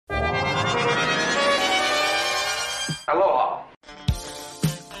Aloha.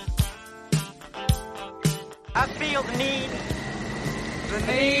 I feel the need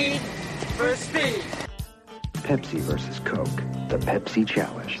for speed. Pepsi versus Coke, the Pepsi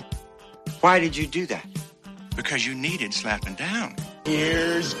Challenge. Why did you do that? Because you needed slapping down.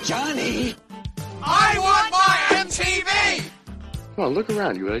 Here's Johnny. I want my MTV! Come on, look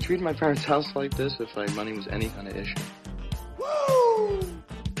around. You would I treat my parents' house like this if like money was any kind of issue? Woo!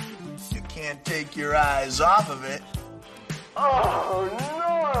 You can't take your eyes off of it. Oh,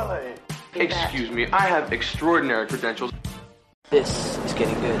 gnarly! Excuse me, I have extraordinary credentials. This is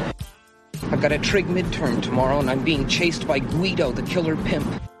getting good. I've got a trig midterm tomorrow, and I'm being chased by Guido, the killer pimp.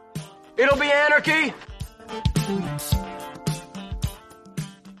 It'll be anarchy!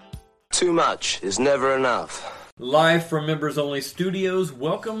 Too much is never enough. Live from Members Only Studios,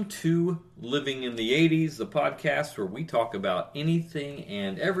 welcome to Living in the 80s, the podcast where we talk about anything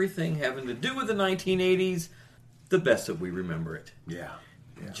and everything having to do with the 1980s, the best that we remember it. Yeah.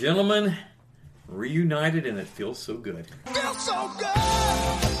 Gentlemen, reunited and it feels so good. Feels so good!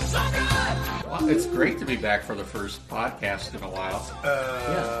 So good! Well, it's great to be back for the first podcast in a while.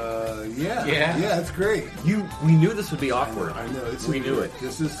 Yeah, it's great. We knew this would be awkward. I know. We knew it.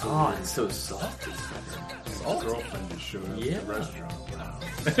 This is It's so soft. My girlfriend just showed up at the restaurant.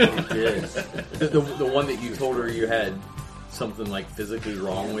 It did. The one that you told her you had something like physically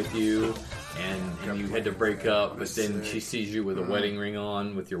wrong with you, and you had to break up, but then she sees you with a wedding ring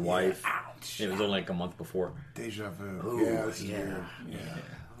on with your wife. It was only like a month before. Deja vu. Ooh, This is weird. Yeah.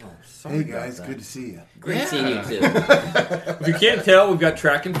 Oh, sorry Hey about guys, that. good to see you. Great seeing you too. If you can't tell, we've got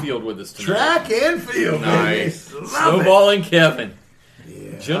track and field with us tonight. Track and field, Nice. baby. Love Snowball and Kevin.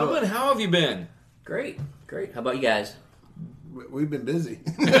 it. Yeah. Gentlemen, how have you been? Great. How about you guys? We've been busy.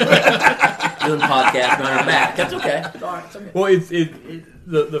 Doing podcast on our back. That's okay. It's all right. It's okay.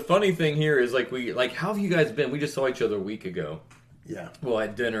 Well, the funny thing here is how have you guys been? We just saw each other a week ago. Yeah. Well,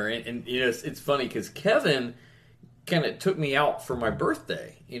 at dinner, and you know, it's funny because Kevin kind of took me out for my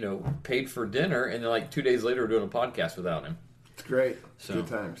birthday. You know, paid for dinner, and then like 2 days later, we're doing a podcast without him. It's great. So, good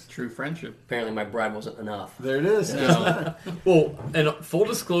times. True friendship. Apparently my bride wasn't enough. There it is. Well, and full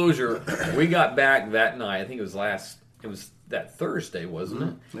disclosure, we got back that night. I think it was that Thursday, wasn't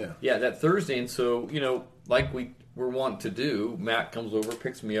it? Yeah. Yeah, that Thursday. And so, you know, like we were wont to do, Matt comes over,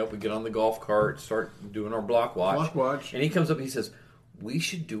 picks me up, we get on the golf cart, start doing our block watch. And he comes up, he says, we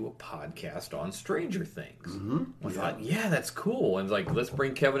should do a podcast on Stranger Things. Mm-hmm. I thought, yeah, that's cool. And like, let's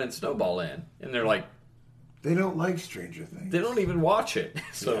bring Kevin and Snowball in. And they're like, they don't like Stranger Things. they don't even watch it.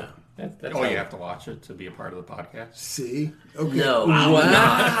 So Yeah. that's You have to watch it to be a part of the podcast. See? Okay. No.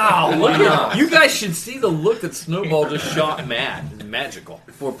 Wow! Look at, you guys should see the look that Snowball just shot Matt. It's magical.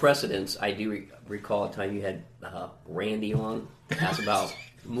 For precedence, I do recall a time you had Randy on to ask about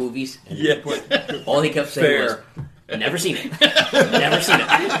movies. And all he kept saying was, never seen it. Never seen it.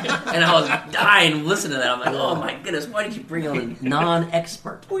 And I was dying listening to that. I'm like, oh my goodness, why did you bring on a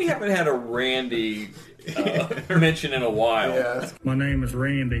non-expert? We haven't had a Randy mention in a while. Yeah. My name is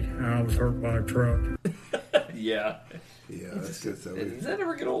Randy. I was hurt by a truck. Yeah. Yeah, that's good stuff. Does that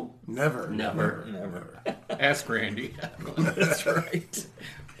ever get old? Never. Ask Randy. That's right.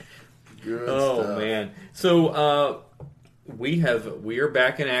 Good Oh, stuff. man. So, we are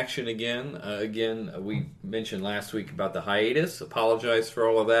back in action again. We mentioned last week about the hiatus. Apologize for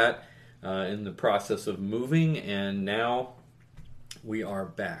all of that in the process of moving, and now we are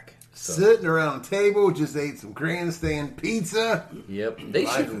back. So, Sitting around a table, just ate some grandstand pizza. yep, they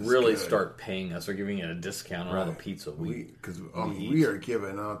Life should is really good. start paying us or giving it a discount on all the pizza Because we are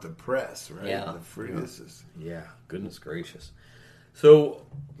giving out the press, right? Yeah. The free. This is Yeah, goodness gracious. So,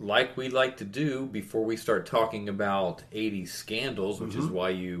 like we like to do before we start talking about 80s scandals, which is why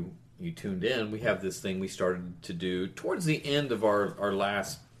you tuned in, we have this thing we started to do towards the end of our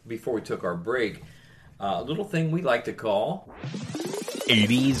last, before we took our break, a little thing we like to call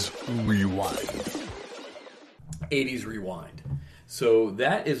 80s Rewind. 80s Rewind. So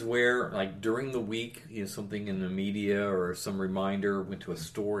that is where, like, during the week, you know, something in the media or some reminder went to a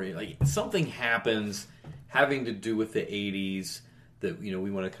story, like something happens having to do with the 80s that, you know, we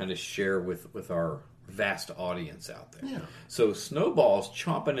want to kind of share with our vast audience out there. Yeah. So Snowball's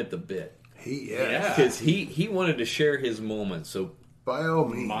chomping at the bit. Because he wanted to share his moment. So by all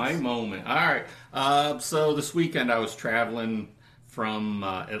means. My moment. All right. So this weekend I was traveling from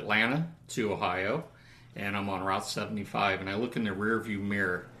Atlanta to Ohio, and I'm on Route 75, and I look in the rearview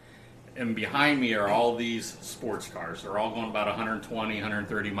mirror, and behind me are all these sports cars. They're all going about 120,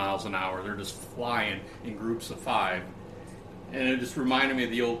 130 miles an hour. They're just flying in groups of 5. And it just reminded me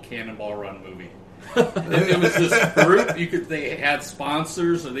of the old Cannonball Run movie. It was this group. They had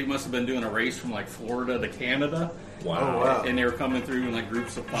sponsors, so they must have been doing a race from like Florida to Canada. Wow. And they were coming through in like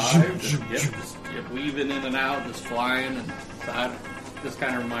groups of 5. Just weaving in and out, just flying. And that just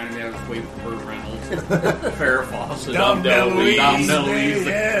kind of reminded me, I was waiting for Burt Reynolds, Farrah Fawcett, Dom DeLuise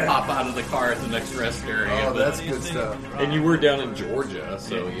to pop out of the car at the next rest area. Oh, that's good stuff. And you were down in Georgia,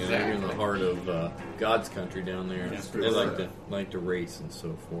 so you're in the heart of God's country down there. They like to race and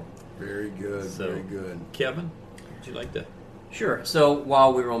so forth. Very good, very good. Kevin, would you like to? Sure. So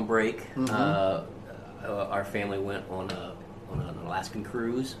while we were on break, our family went on an Alaskan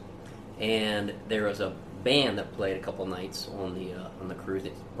cruise, and there was a band that played a couple nights on the cruise.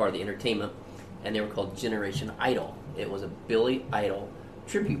 It's part of the entertainment, and they were called Generation Idol. It was a Billy Idol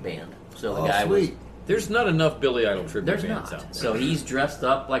tribute band. So the guy was. There's not enough Billy Idol tribute There's bands not. out there. So he's dressed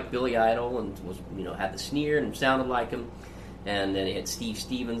up like Billy Idol and was had the sneer and sounded like him. And then he had Steve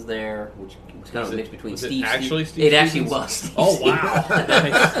Stevens there, which was kind of a mix between Steve. Actually, Steve it actually Stevens? was. Steve Oh wow!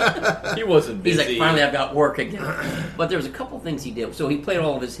 Stevens. He wasn't busy. He's like, finally, I've got work again. But there was a couple things he did. So he played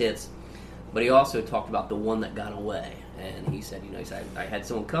all of his hits, but he also talked about the one that got away. And he said, I had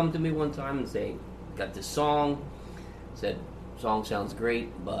someone come to me one time and say, got this song. Said, song sounds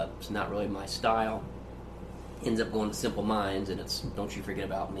great, but it's not really my style. Ends up going to Simple Minds, and it's Don't You Forget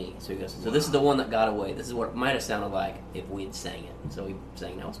About Me. So he goes, so this is the one that got away. This is what it might have sounded like if we had sang it. And so he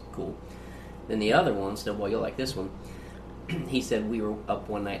sang, that was cool. Then the other one, still, well, you'll like this one. He said, we were up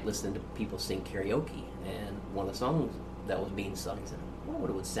one night listening to people sing karaoke, and one of the songs that was being sung, he said, what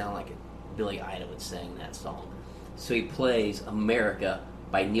would it sound like if Billy Idol would sing that song? So he plays America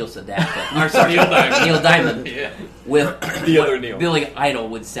by Neil Sedaka. Or sorry, Neil Diamond. Yeah. With the other Neil. Billy Idol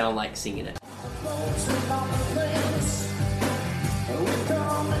would sound like singing it.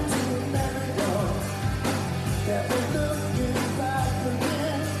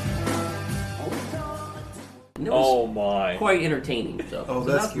 Oh my! Quite entertaining. So,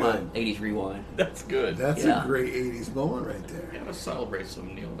 that's my good. 80s rewind. That's good. That's a great 80s moment right there. Yeah, let's celebrate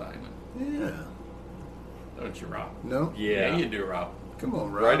some Neil Diamond. Yeah. Don't you, Rob? No? Yeah. You do, Rob. Come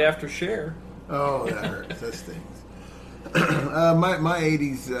on, Rob. Right after Cher. Oh, that hurts. That stings. My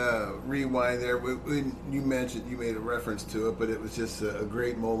 80s rewind there, when you mentioned, you made a reference to it, but it was just a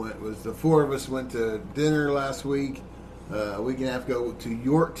great moment. It was the 4 of us went to dinner last week, a week and a half ago, to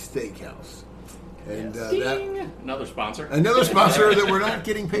York Steakhouse. And another sponsor. Another sponsor that we're not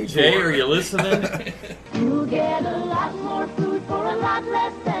getting paid for. Jay, are you listening? You get a lot more food for a lot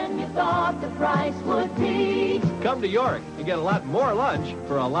less than you thought the price would be. Come to York and get a lot more lunch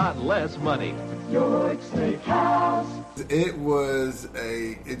for a lot less money. York Steakhouse.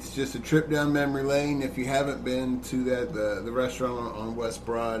 It's just a trip down memory lane. If you haven't been to that, the restaurant on West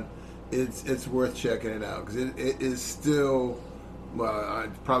Broad, it's worth checking it out because it is still. Well,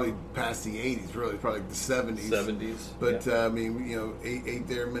 probably past the 80s, really, probably the 70s. 70s. But, I mean, ate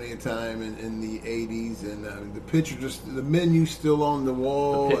there many a time in the 80s. And the picture, the menu still on the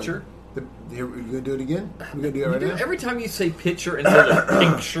wall. The picture? Here, we're going to do it again? We're going to do it right now? Every time you say picture instead of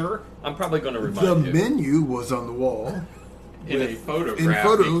picture, I'm probably going to remind you. The menu was on the wall. In a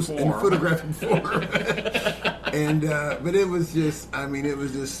photographic in photographic form. And, but it was just, it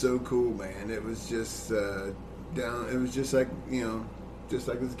was just so cool, man. It was just... it was just like just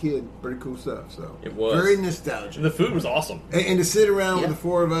like as a kid, pretty cool stuff. So it was very nostalgic. The food was awesome, and to sit around with the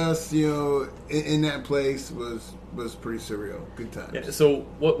 4 of us, in that place was pretty surreal. Good times. Yeah, so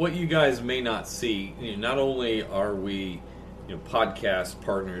what you guys may not see, not only are we podcast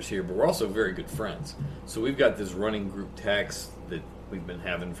partners here, but we're also very good friends. So we've got this running group text that we've been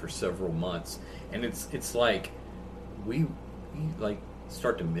having for several months, and it's like we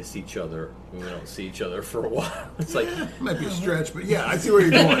start to miss each other when we don't see each other for a while. It's like might be a stretch, but yeah, I see where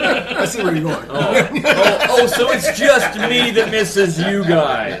you're going. So it's just me that misses you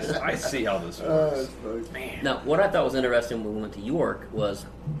guys. I see how this works. Man. Now, what I thought was interesting when we went to York was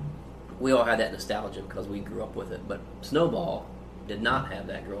we all had that nostalgia because we grew up with it, but Snowball did not have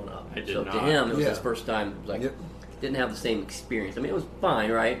that growing up. To him, it was his first time. It was didn't have the same experience. It was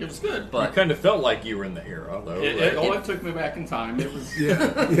fine, right? It was good. But you kind of felt like you were in the era, though. It took me back in time. It was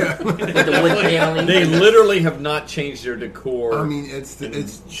the wood paneling. They literally have not changed their decor. It's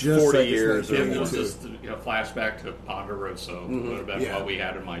just 40 like years. It was just a flashback to Ponderosa. Would have been what we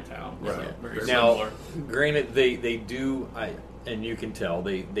had in my town. Right. So, very now, similar. granted, they do, and you can tell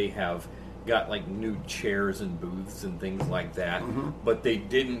they have got like new chairs and booths and things like that, but they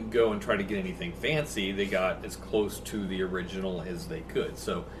didn't go and try to get anything fancy. They got as close to the original as they could.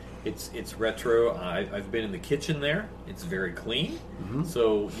 So it's retro. I've been in the kitchen there. It's very clean.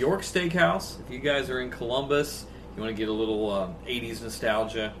 So York Steakhouse, if you guys are in Columbus, you want to get a little 80s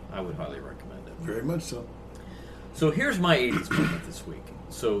nostalgia, I would highly recommend it. Very much so. So here's my 80s moment this week.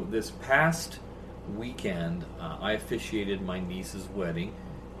 So this past weekend, I officiated my niece's wedding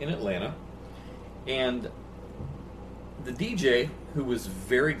in Atlanta. And the DJ, who was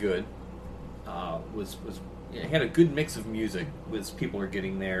very good, had a good mix of music as people were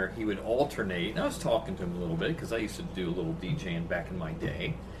getting there. He would alternate. And I was talking to him a little bit because I used to do a little DJing back in my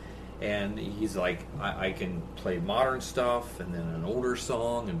day. And he's like, I can play modern stuff and then an older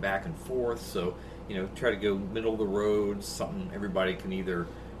song and back and forth. So, try to go middle of the road, something everybody can either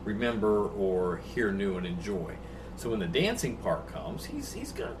remember or hear new and enjoy. So when the dancing part comes,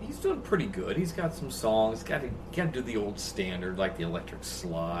 he's doing pretty good. He's got some songs. Got to do the old standard like the electric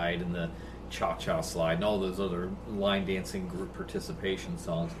slide and the cha-cha slide and all those other line dancing group participation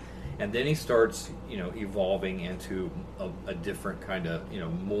songs. And then he starts, evolving into a different kind of,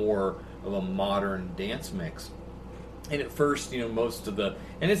 more of a modern dance mix. And at first, most of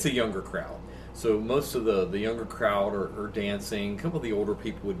and it's a younger crowd. So most of the younger crowd are dancing. A couple of the older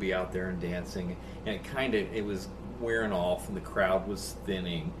people would be out there and dancing. And it was wearing off and the crowd was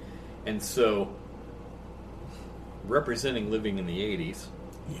thinning. And so, representing living in the 80s,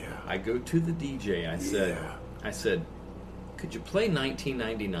 I go to the DJ. I said, could you play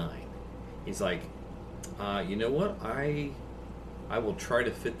 1999? He's like, you know what? I will try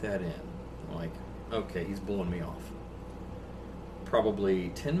to fit that in. I'm like, okay, he's blowing me off. Probably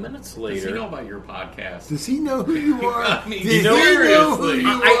 10 minutes later. Does he know about your podcast? Does he know who you are?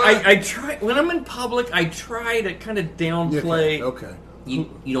 I try when I'm in public. I try to kind of downplay. Okay. You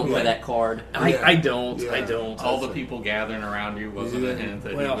don't play that card. I don't. Yeah. I don't. All the people gathering around you wasn't a hint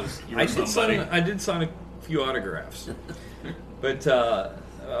that you were somebody. I did sign a few autographs, but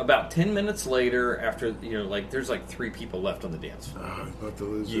about 10 minutes later, after there's like 3 people left on the dance floor. Oh, he's about to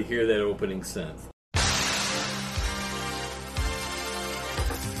lose you it. Hear that opening synth.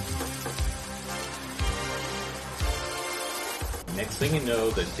 Next thing you know,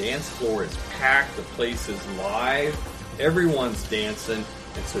 the dance floor is packed, the place is live, everyone's dancing,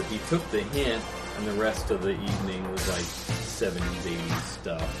 and so he took the hint, and the rest of the evening was like 70s, 80s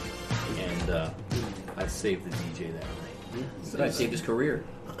stuff, and I saved the DJ that night. Yeah, I saved his career.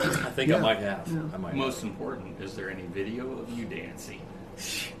 I think I might have. Yeah. I might Most important, is there any video of you dancing?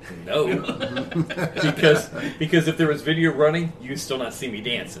 No, because if there was video running, you'd still not see me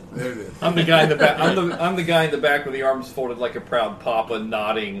dancing. There it is. I'm the guy in the back. I'm the guy in the back with the arms folded like a proud papa,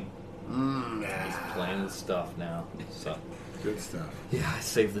 nodding. He's playing the stuff now. So good stuff. Yeah, I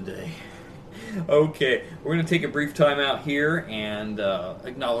saved the day. Okay, we're going to take a brief time out here and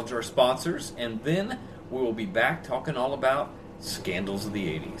acknowledge our sponsors, and then we will be back talking all about scandals of the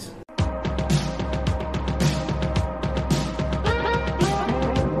 80s.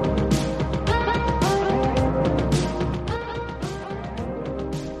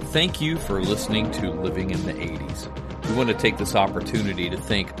 Thank you for listening to Living in the 80s. We want to take this opportunity to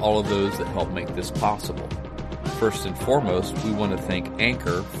thank all of those that help make this possible. First and foremost, we want to thank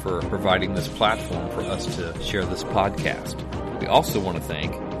Anchor for providing this platform for us to share this podcast. We also want to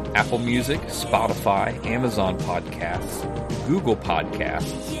thank Apple Music, Spotify, Amazon Podcasts, Google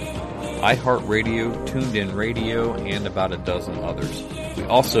Podcasts, iHeartRadio, TuneIn Radio, and about a dozen others. We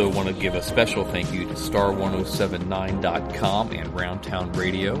also want to give a special thank you to Star1079.com and Roundtown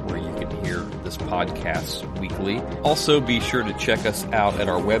Radio, where you can hear this podcast weekly. Also, be sure to check us out at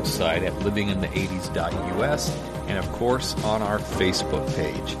our website at livinginthe80s.us, and of course on our Facebook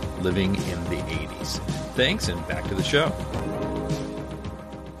page, Living in the 80s. Thanks, and back to the show.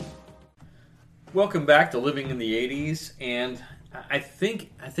 Welcome back to Living in the 80s, and I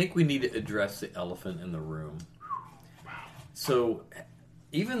think we need to address the elephant in the room. So,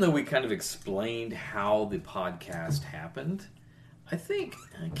 even though we kind of explained how the podcast happened, I think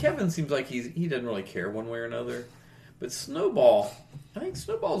Kevin seems like he doesn't really care one way or another. But Snowball, I think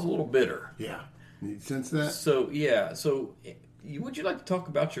Snowball's a little bitter. Yeah. You sense that? So, yeah. So, would you like to talk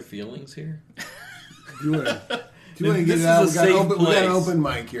about your feelings here? Do you want to get it out? We got an open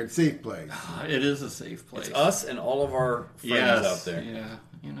mic here. It's a safe place. It is a safe place. It's us and all of our friends out there. Yeah.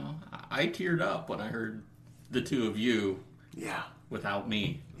 I teared up when I heard the two of you. Yeah. Without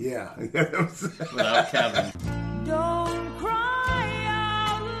me. Yeah. Without Kevin. Don't cry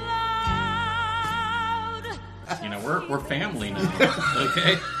out loud. We're family now.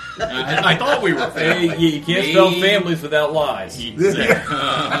 Okay? I thought we were family. Hey, you can't spell families without lies.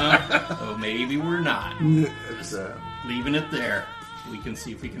 So maybe we're not. Just leaving it there. We can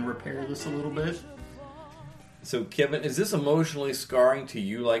see if we can repair this a little bit. So, Kevin, is this emotionally scarring to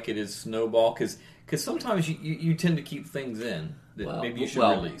you like it is Snowball? Because sometimes you tend to keep things in that maybe you should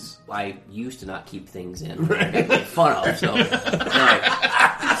release. I used to not keep things in. I get made fun of. So,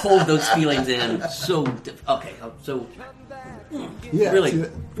 right. hold those feelings in so really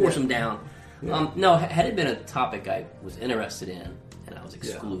force them down. Yeah. No, had it been a topic I was interested in and I was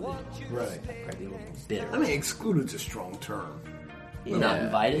excluded, right? I'd be a little bitter. I mean, excluded's a strong term. Not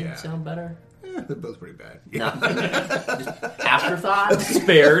invited sound better. They're both pretty bad. Just afterthought.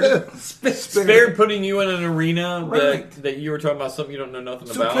 Spared putting you in an arena Right. that you were talking about something you don't know nothing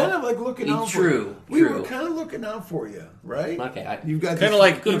So about. kind of like looking out for you. We were kind of looking out for you, right? Okay. You've got kind of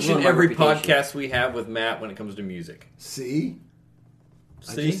like good each and run my every reputation. podcast we have with Matt when it comes to music. See?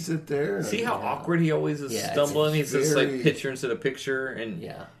 I See? just sit there. And See how awkward he always is Yeah, stumbling? He's just like very- picture instead of picture. And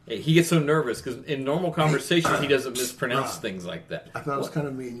Yeah. he gets so nervous because in normal conversation he doesn't mispronounce things like that. I thought it was kind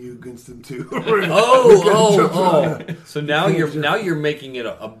of me and you against them too. Oh. So now you're making it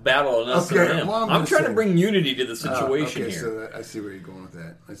a battle of us and them. Well, I'm just trying to saying. bring unity to the situation okay, here. so I see where you're going with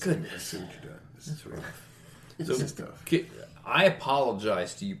that. I see what you're doing. This is rough. So, This is tough. I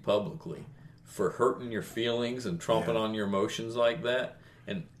apologize to you publicly for hurting your feelings and tromping on your emotions like that.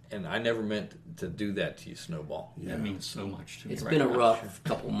 And I never meant to do that to you, Snowball. That means so much to me. It's right been a now. rough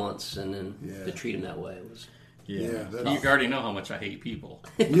couple months, and then to treat him that way was. You already know how much I hate people.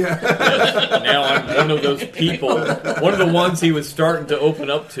 Yeah. Now I'm one of those people. One of the ones he was starting to open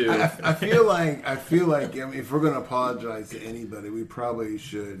up to. I feel like I mean, if we're going to apologize to anybody, we probably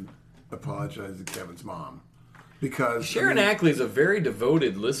should apologize to Kevin's mom. Because Sharon Ackley is a very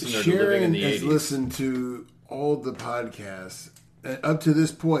devoted listener to Living in the has 80s. listened to all the podcasts up to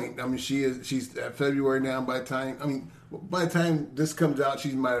this point. I mean, she's at February now. By the time this comes out,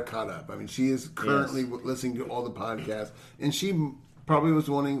 she might have caught up. I mean, she is currently listening to all the podcasts, and she probably was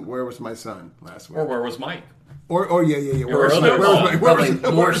wondering where was my son last week, Or where was Mike? or yeah. Where was Mike? Probably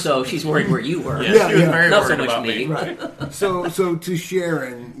more so. She's worried where you were. Yeah, she was very Not so worried much about me. Right. So to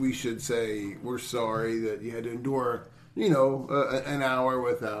Sharon, we should say we're sorry that you had to endure, an hour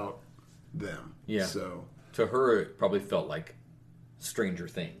without them. Yeah. So To her, it probably felt like Stranger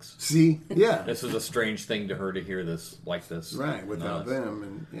Things. see, yeah, This is a strange thing to her to hear this like this. right. Without them,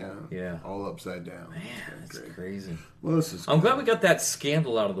 and Yeah. all upside down. Man, that's crazy. Well, this is. I'm glad we got that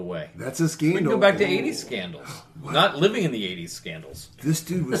scandal out of the way. That's a We scandal. can go back to Oh. 80s scandals. Not living in the 80s scandals. This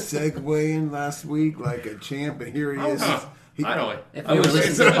dude was segueing last week like a champ, and here he is. I know it. If you were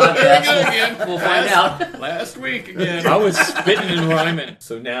listening to the podcast, we'll find out. Last week again. I was spitting and rhyming.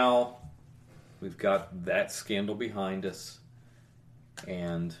 So now we've got that scandal behind us.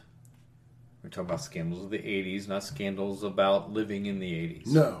 And we're talking about scandals of the 80s, not scandals about living in the 80s.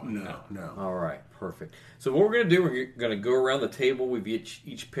 No. All right, perfect. So what we're going to do, we're going to go around the table. We've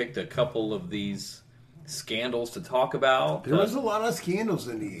each picked a couple of these scandals to talk about. There was a lot of scandals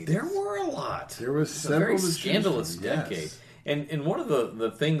in the 80s. There were a lot. There was It's a very several to choose scandalous from, yes. decade. And one of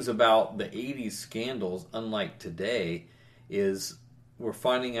the things about the 80s scandals, unlike today, is we're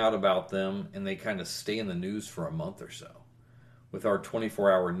finding out about them and they kind of stay in the news for a month or so. With our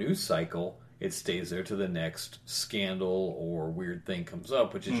 24-hour news cycle, it stays there to the next scandal or weird thing comes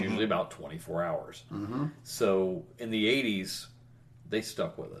up, which is usually about 24 hours. Mm-hmm. So in the 80s, they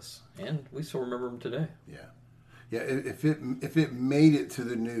stuck with us. And we still remember them today. Yeah, if it made it to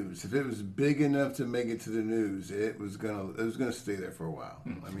the news, if it was big enough to make it to the news, it was gonna stay there for a while.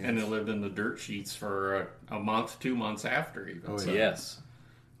 I mean, And it lived in the dirt sheets for a month, 2 months after even. Oh, So- Yes.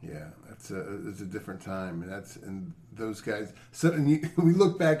 yeah, it's a different time, and those guys. So we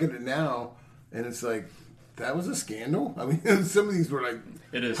look back at it now, and it's like that was a scandal. I mean, some of these were like,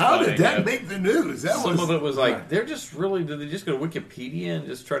 It is how funny, did that yeah. make the news? Some of it was like, did they just go to Wikipedia and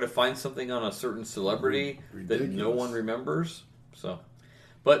just try to find something on a certain celebrity that no Ridiculous. one remembers? So,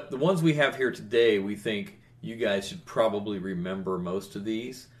 but the ones we have here today, we think you guys should probably remember most of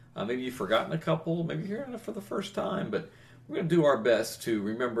these. Maybe you've forgotten a couple, maybe you're hearing it for the first time, but we're going to do our best to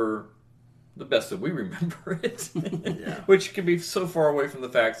remember the best that we remember it, which can be so far away from the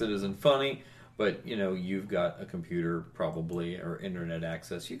facts that it isn't funny. But, you've got a computer probably or internet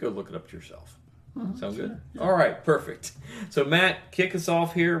access. You go look it up yourself. Sound good? Yeah. All right, perfect. So, Matt, kick us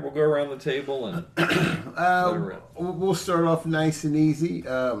off here. We'll go around the table and we'll start off nice and easy.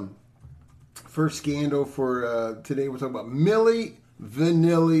 First scandal for today, we're talking about Milli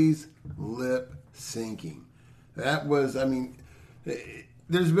Vanilli's lip syncing. That was,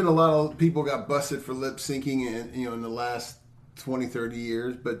 there's been a lot of people got busted for lip syncing in the last 20, 30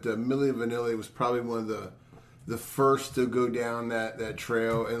 years, but Milli Vanilli was probably one of the first to go down that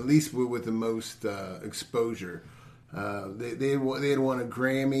trail, at least with the most exposure. They had won a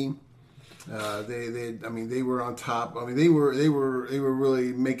Grammy. They were on top. They were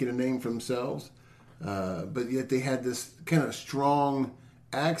really making a name for themselves. But yet they had this kind of strong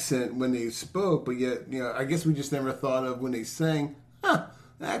accent when they spoke. But yet, I guess we just never thought of when they sang.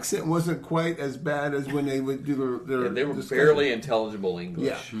 accent wasn't quite as bad as when they would do their they were discussion. barely intelligible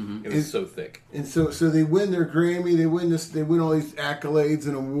English. Yeah. It was so thick. And so they win their Grammy, they win all these accolades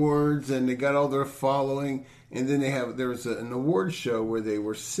and awards, and they got all their following. And then there was an award show where they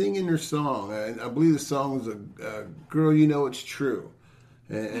were singing their song. I believe the song was "Girl, You Know It's True."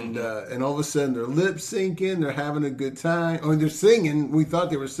 And all of a sudden they're lip syncing, they're having a good time. I mean, they're singing. We thought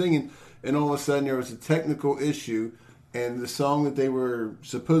they were singing, and all of a sudden there was a technical issue, and the song that they were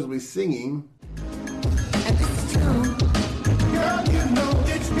supposedly singing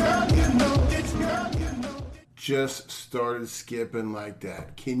just started skipping like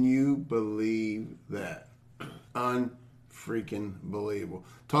that. Can you believe that? Unfreaking believable.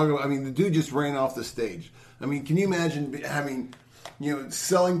 Talk about. I mean, the dude just ran off the stage. I mean, can you imagine having,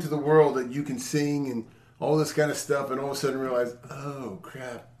 selling to the world that you can sing and all this kind of stuff, and all of a sudden realize, oh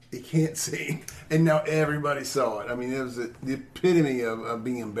crap, he can't sing, and now everybody saw it. I mean, it was the epitome of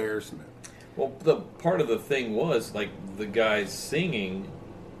being embarrassment. Well, the part of the thing was, like, the guys singing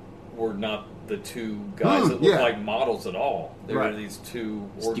were not the two guys that looked like models at all. They were these two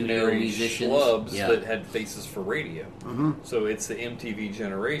ordinary musicians. schlubs that had faces for radio. So it's the MTV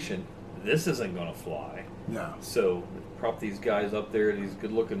generation. This isn't going to fly. No. So prop these guys up there, these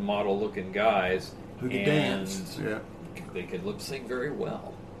good-looking, model-looking guys, who could dance. Yeah. They could lip-sync very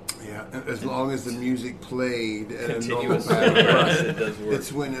well. Yeah, as long as the music played at continuous, a normal pattern. it does work.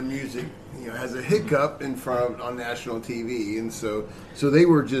 It's when the music has a hiccup in front on national TV, and so they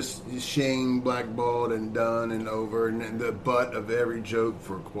were just shamed, blackballed, and done and over, and the butt of every joke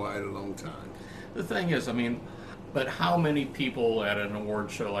for quite a long time. The thing is, I mean, but how many people at an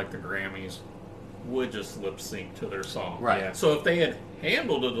award show like the Grammys would just lip sync to their song? Right. Yeah. So if they had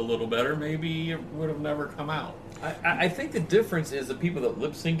handled it a little better, maybe it would have never come out. I think the difference is the people that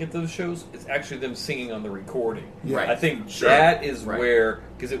lip sync at those shows is actually them singing on the recording. Yeah. Right. I think that is where,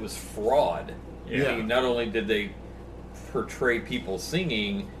 because it was fraud. Yeah. I mean, not only did they portray people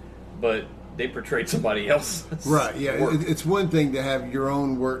singing, but they portrayed somebody else. Right, yeah. It's one thing to have your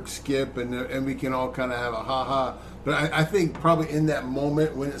own work skip, and we can all kind of have a ha-ha. But I think probably in that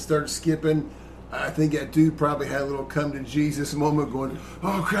moment when it started skipping, I think that dude probably had a little come to Jesus moment going,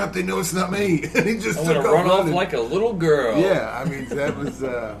 oh crap, they know it's not me. And he just I'm going to run off like a little girl. Yeah, I mean, that was,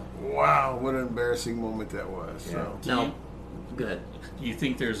 wow, what an embarrassing moment that was. Yeah. So. No, go ahead. Do you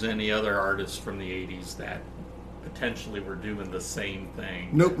think there's any other artists from the 80s that potentially were doing the same thing?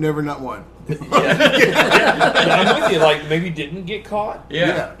 Nope, never, not one. I'm with you, like maybe didn't get caught.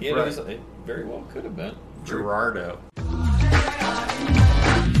 Yeah, right. It very well could have been. Gerardo.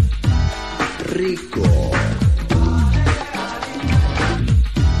 Rico.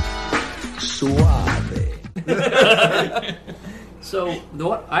 Suave. So,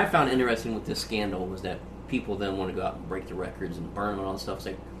 what I found interesting with this scandal was that people then want to go out and break the records and burn them and all that stuff. It's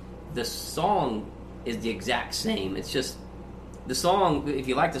like, the song is the exact same. It's just, the song, if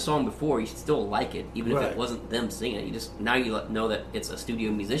you liked the song before, you still like it, even if it wasn't them singing it. You just, now you know that it's a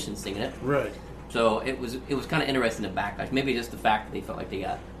studio musician singing it. Right. So, it was kind of interesting to backlash. Maybe just the fact that they felt like they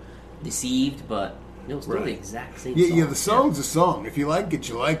got deceived, but it was still the exact same song. Yeah, the song's a song. If you like it,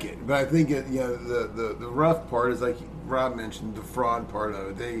 you like it. But I think the rough part is, like Rob mentioned, the fraud part of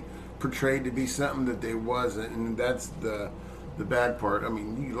it. They portrayed to be something that they wasn't, and that's the bad part. I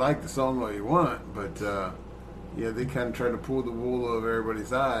mean, you like the song all you want, but they kind of tried to pull the wool over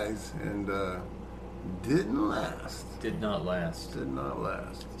everybody's eyes, and didn't last. Did not last. Did not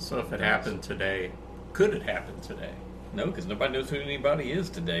last. So if it happened today, could it happen today? No, because nobody knows who anybody is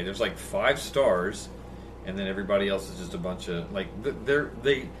today. There's like 5 stars, and then everybody else is just a bunch of like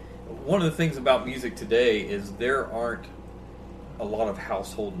they. One of the things about music today is there aren't a lot of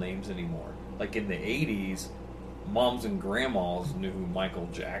household names anymore. Like in the 80s, moms and grandmas knew who Michael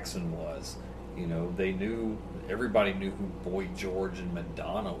Jackson was. You know, everybody knew who Boy George and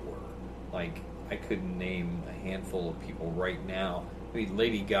Madonna were. Like, I couldn't name a handful of people right now. I mean,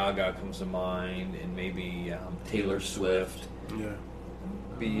 Lady Gaga comes to mind, and maybe Taylor Swift. Yeah.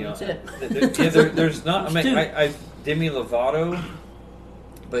 That's it. There's not. I mean, I Demi Lovato,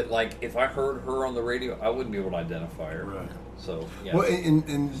 but like if I heard her on the radio, I wouldn't be able to identify her. Right. So yeah. Well,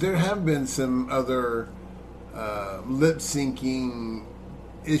 and there have been some other lip syncing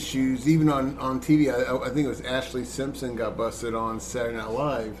issues, even on TV. I think it was Ashley Simpson got busted on Saturday Night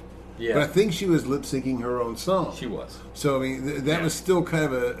Live. Yeah. But I think she was lip syncing her own song. She was. So I mean, that was still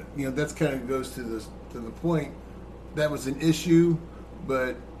kind of that's kind of goes to the point. That was an issue,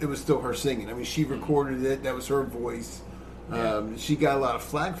 but it was still her singing. I mean, she recorded it. That was her voice. She got a lot of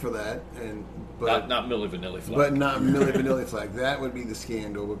flack for that, but not Milli Vanilli flack. But not Milli Vanilli flack. That would be the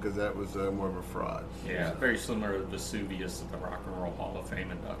scandal because that was more of a fraud. Yeah, very similar to Vesuvius at the Rock and Roll Hall of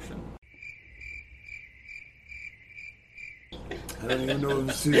Fame induction. I don't even know what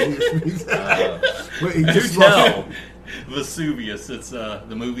Vesuvius means. Tell. Vesuvius. It's the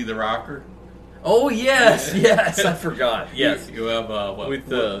movie The Rocker. Oh, yes, I forgot. Yes. You have with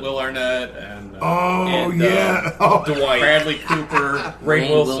Will Arnett and Dwight, Bradley Cooper, Rainn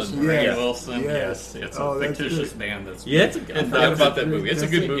Wilson. Rainn Wilson. Yes. It's a fictitious band. I forgot about that movie. It's a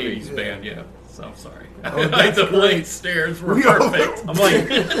good movie. 80s band. Yeah. So I'm sorry. The blank stares were perfect. I'm like,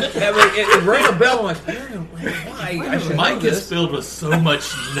 it rang a bell. I'm like, why? Mike is filled with so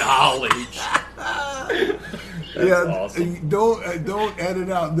much knowledge. That's awesome. Don't edit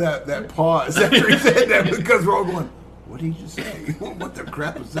out that pause after he said that because we're all going, what did he just say? What the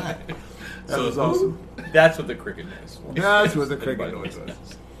crap was that? That was awesome. That's what the cricket noise was. That's what the cricket noise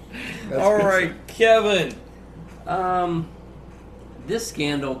was. All right, Kevin. This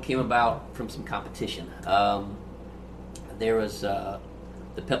scandal came about from some competition. There was the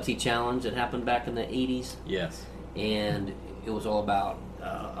Pepsi Challenge that happened back in the 80s. Yes. And it was all about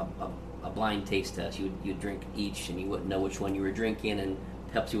a blind taste test. You'd drink each, and you wouldn't know which one you were drinking, and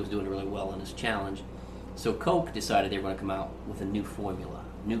Pepsi was doing really well in this challenge. So Coke decided they were going to come out with a new formula,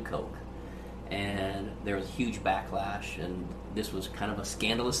 New Coke. And there was a huge backlash, and this was kind of a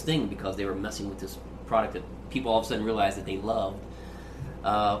scandalous thing because they were messing with this product that people all of a sudden realized that they loved.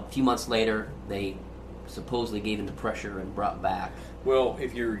 A few months later, they supposedly gave into pressure and brought back. Well,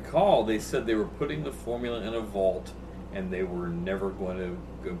 if you recall, they said they were putting the formula in a vault, and they were never going to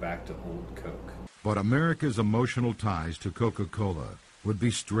go back to old Coke. But America's emotional ties to Coca-Cola would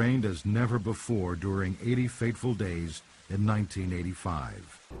be strained as never before during 80 fateful days in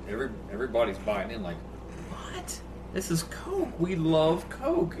 1985. Everybody's buying in like, what? This is Coke. We love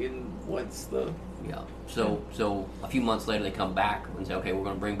Coke. And what's the... Yeah. So a few months later, they come back and say, okay, we're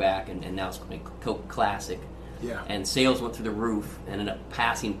going to bring back, and now it's going to be Coke Classic. Yeah. And sales went through the roof and ended up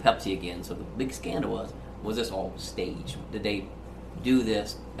passing Pepsi again. So the big scandal was this all staged? Did they do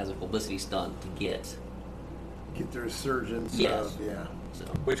this as a publicity stunt to get their resurgence? Yes. So.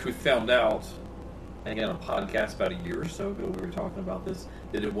 Which we found out, I think on a podcast about a year or so ago, we were talking about this,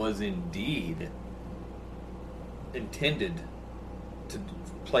 that it was indeed intended to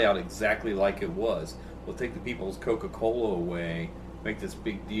play out exactly like it was. We'll take the people's Coca-Cola away, make this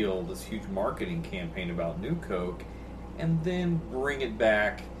big deal, this huge marketing campaign about New Coke, and then bring it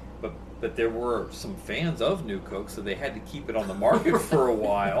back. But there were some fans of New Coke, so they had to keep it on the market for a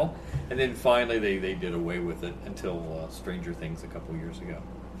while. And then finally they did away with it until Stranger Things a couple years ago.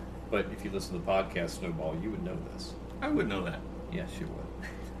 But if you listen to the podcast, Snowball, you would know this. I would know that. Yes, you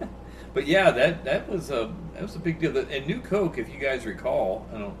would. But yeah, that was a big deal. And New Coke, if you guys recall,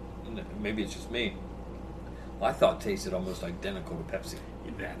 maybe it's just me, I thought tasted almost identical to Pepsi.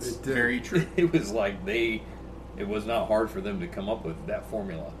 That's very true. It was like it was not hard for them to come up with that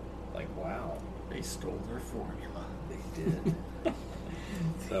formula. Like, wow. They stole their formula. They did.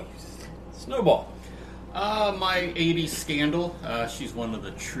 So, Snowball. My 80s scandal. She's one of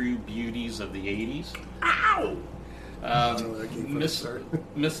the true beauties of the 80s. Ow!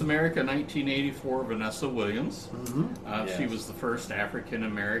 Miss America 1984, Vanessa Williams. Mm-hmm. Yes. She was the first African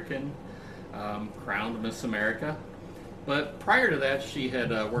American crowned Miss America. But prior to that, she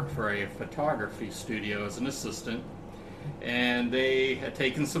had worked for a photography studio as an assistant. And they had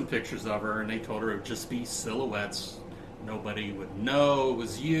taken some pictures of her, and they told her it would just be silhouettes. Nobody would know it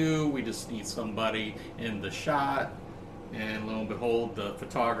was you. We just need somebody in the shot. And lo and behold, the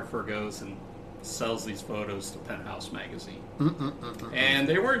photographer goes and sells these photos to Penthouse magazine. And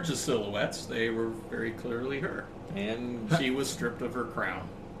they weren't just silhouettes. They were very clearly her. And she was stripped of her crown.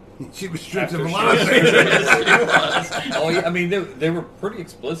 She was stripped of a lot of things. Oh yeah, I mean they were pretty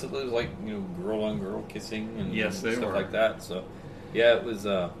explicit. It was like girl on girl kissing and stuff like that. So yeah, it was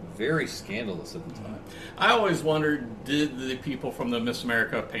very scandalous at the time. I always wondered, did the people from the Miss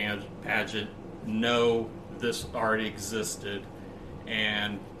America pageant know this already existed,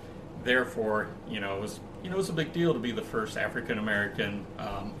 and therefore it was a big deal to be the first African American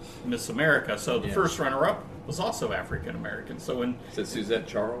Miss America. So the first runner up was also African American. So when is that Suzette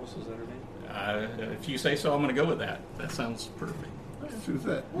Charles? Is that her name? If you say so, I'm going to go with that. That sounds perfect.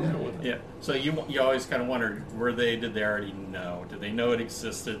 Suzette. Yeah. So you always kind of wondered, did they already know? Did they know it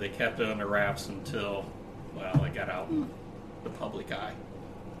existed? They kept it under wraps until it got out in the public eye.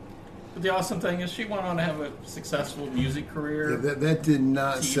 But the awesome thing is she went on to have a successful music career. Yeah, that did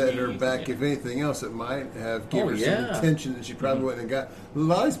not TV, set her back. If anything else, it might have given her some attention that she probably wouldn't have got. A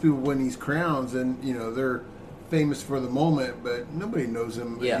lot of these people win these crowns, and they're famous for the moment, but nobody knows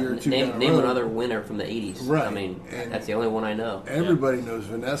him a Yeah, year or two name down the name road. another winner from the 80s. Right. I mean, And that's the only one I know. Everybody knows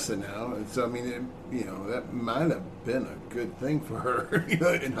Vanessa now, and so I mean, that might have been a good thing for her,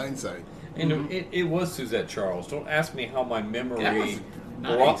 in hindsight. And it was Suzette Charles. Don't ask me how my memory That was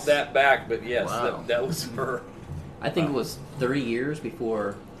nice. brought that back, but yes, Wow. that was her. I think it was 30 years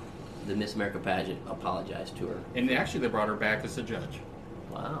before the Miss America pageant apologized to her. And actually, they brought her back as a judge.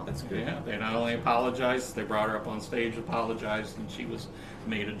 Wow. That's good. Yeah, they not only apologized, they brought her up on stage, apologized, and she was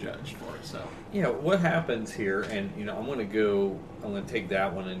made a judge for it. So Yeah, what happens here, and I'm going to take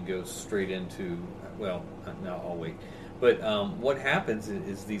that one and go straight into, well, no, I'll wait. But what happens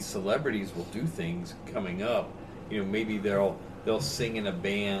is these celebrities will do things coming up. Maybe they'll sing in a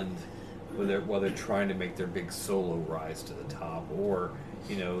band while they're trying to make their big solo rise to the top, or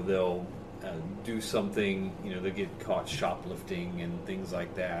they'll do something. They get caught shoplifting and things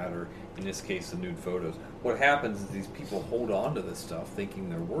like that, or in this case, the nude photos. What happens is these people hold on to this stuff, thinking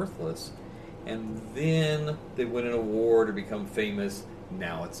they're worthless, and then they win an award or become famous.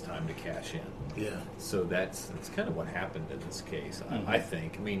 Now it's time to cash in. Yeah. So that's kind of what happened in this case. I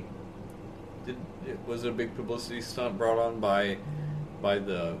think. I mean, was it a big publicity stunt brought on by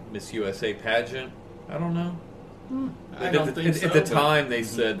the Miss USA pageant? I don't know. I don't think so. At the time, they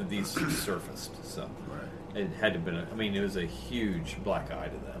said that these surfaced, so it had to have been. It was a huge black eye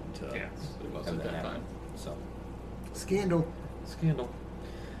to them. yes, it was have at that happen. time. So Scandal.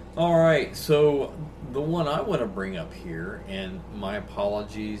 All right, so the one I want to bring up here, and my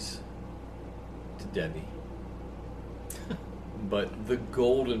apologies to Debbie, but the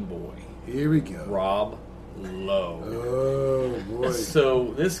Golden Boy. Here we go. Rob Lowe. Oh, boy.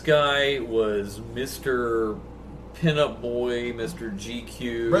 So this guy was Mr. Pinup Boy, Mr.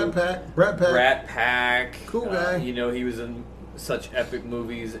 GQ. Brat Pack. Pack. Cool guy. He was in such epic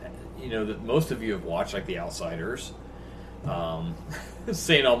movies, that most of you have watched, like The Outsiders.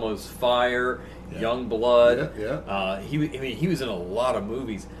 St. Elmo's Fire, Young Blood. He was in a lot of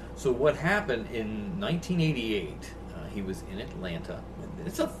movies. So what happened in 1988? He was in Atlanta.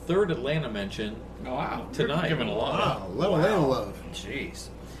 It's a third Atlanta mention. Oh, wow! Tonight, We're giving a lot. Wow, Atlanta love. Jeez.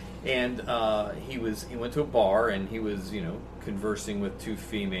 And he went to a bar and he was conversing with two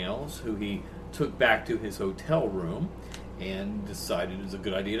females who he took back to his hotel room and decided it was a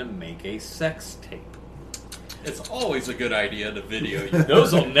good idea to make a sex tape. It's always a good idea to video.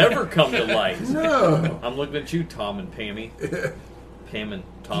 Those will never come to light. No. I'm looking at you, Tom and Pammy. Pam and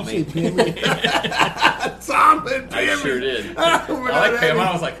Tommy. You say Pammy? Tom and Pammy. I sure did. I like Pam.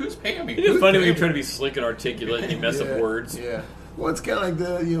 I was like, who's Pammy? It's funny when you try to be slick and articulate and you mess up words. Yeah. Well, it's kind of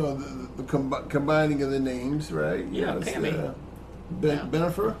like the combining of the names, right? Yeah, it's, Pammy.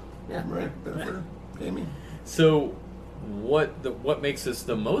 Benifer? Yeah. Right, Benifer. Pammy. So what makes this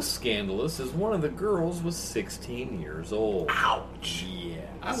the most scandalous is one of the girls was 16 years old. Ouch. Yeah.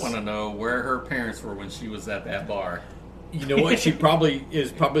 I want to know where her parents were when she was at that bar. You know what? She probably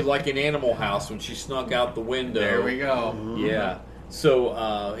is like an Animal House when she snuck out the window. There we go. Yeah.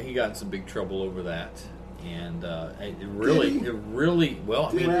 So he got in some big trouble over that. And it really, well,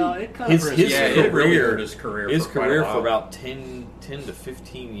 I mean, it kind of his career, it really hurt his career for quite a while. for about 10 to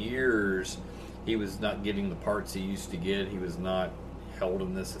 15 years, he was not getting the parts he used to get. He was not held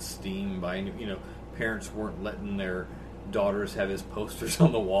in this esteem by any, parents weren't letting their daughters have his posters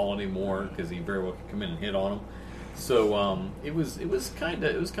on the wall anymore because he very well could come in and hit on them. So it was kind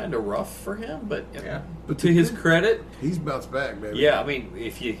of rough for him, but to his credit, he's bounced back, baby. Yeah, I mean,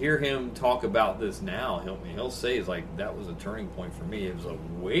 if you hear him talk about this now, he'll say it's like that was a turning point for me. It was a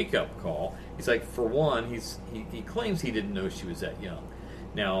wake up call. He's like, for one, he claims he didn't know she was that young.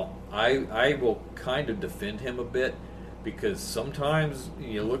 Now I will kind of defend him a bit because sometimes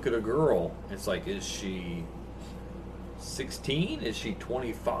you look at a girl, it's like, is she 16? Is she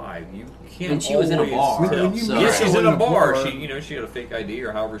 25? You can't. And she was in a bar. Tell. So. Yeah, she's in a bar. She, she had a fake ID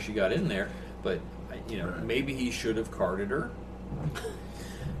or however she got in there. But maybe he should have carded her.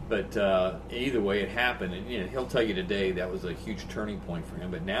 But either way, it happened, and he'll tell you today that was a huge turning point for him.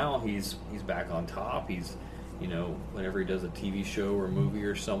 But now he's back on top. He's whenever he does a TV show or movie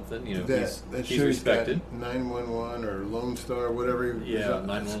or something, he's respected. 911 or Lone Star, whatever.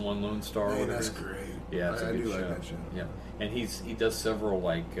 911 Lone Star. Hey, that's great. Yeah, it's a I good do show. like that show. Yeah, and he does several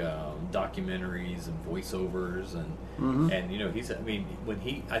documentaries and voiceovers and he's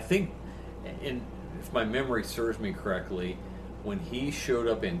if my memory serves me correctly, when he showed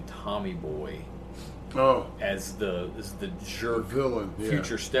up in Tommy Boy, as the jerk villain,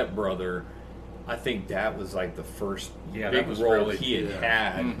 future stepbrother, I think that was like the first big that was role really, he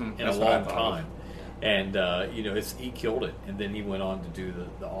had in a long time. And he killed it, and then he went on to do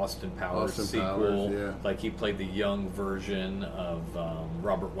the Austin Powers sequel. Like he played the young version of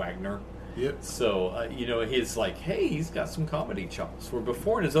Robert Wagner. Yep. So he's like, hey, he's got some comedy chops. Where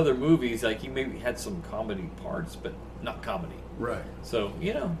before in his other movies, like he maybe had some comedy parts, but not comedy. Right. So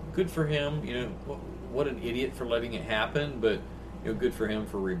good for him. What an idiot for letting it happen, but good for him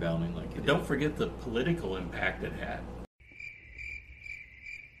for rebounding like he did. Don't forget the political impact it had.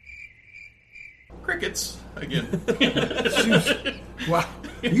 Crickets again. Wow,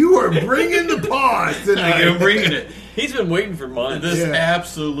 you are bringing the pause tonight. I'm bringing it. He's been waiting for months. This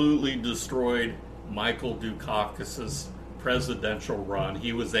absolutely destroyed Michael Dukakis's presidential run.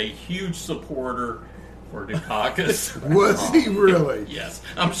 He was a huge supporter for Dukakis. Was he really? Yes.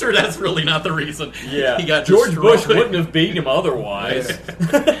 I'm sure that's really not the reason. Yeah. He got George destroyed. Bush wouldn't have beaten him otherwise.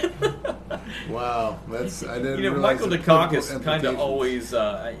 Yeah. Wow, I didn't realize Michael the Dukakis kind of implications. always.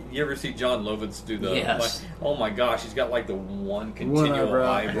 You ever see John Lovitz do the? Yes. Oh my gosh, he's got like the one continual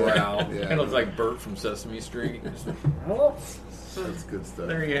eyebrow. Yeah. Kind of looks like Bert from Sesame Street. That's good stuff.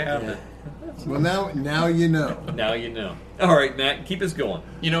 There you have it. Well, now you know. Now you know. All right, Matt, keep us going.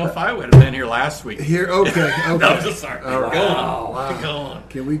 If I would have been here last week. Okay. No, sorry. All right. Go on.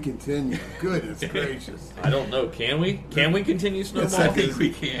 Can we continue? Goodness gracious. I don't know. Can we? Can we continue Snowball? Yes, I think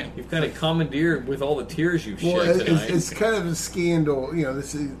we can. You've kind of commandeered with all the tears you've Well, shed tonight. it's kind of a scandal.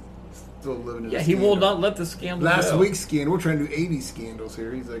 This is still living in a he scandal. will not let the scandal Last go. week's scandal. We're trying to do 80 scandals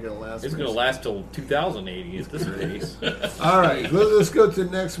here. He's not going to last. It's going to last till 2080 at this pace. All right, let's go to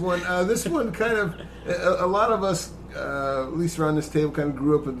the next one. This one kind of, a lot of us, at least around this table, kind of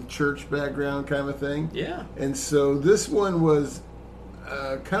grew up with the church background kind of a thing. Yeah. And so this one was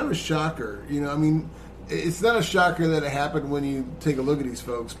kind of a shocker. It's not a shocker that it happened when you take a look at these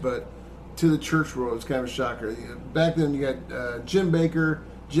folks, but to the church world, it's kind of a shocker. Back then, you got Jim Bakker,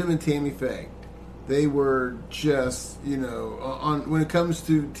 Jim and Tammy Faye. They were just, on when it comes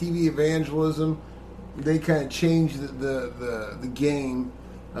to TV evangelism, they kind of changed the game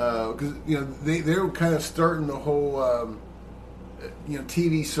because they were kind of starting the whole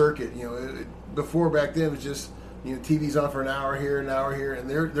TV circuit. Before back then it was just TV's on for an hour here, and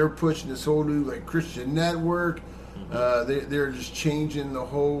they're pushing this whole new like Christian network. They're just changing the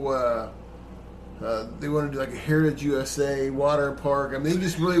whole. They wanted to do like a Heritage USA water park. They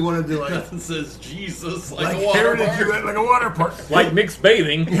just really wanted to like. Nothing says Jesus like a water Heritage park. like a water park, like mixed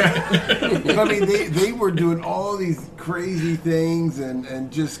bathing. They were doing all these crazy things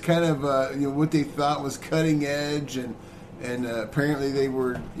and just kind of what they thought was cutting edge and apparently they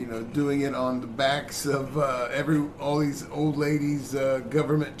were doing it on the backs of all these old ladies'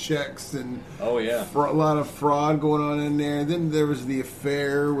 government checks and a lot of fraud going on in there. And then there was the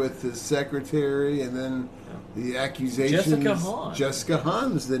affair with his secretary, and then the accusations. Jessica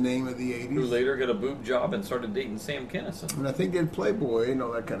Hahn was the name of the 80s. Who later got a boob job and started dating Sam Kinison. And I think did Playboy and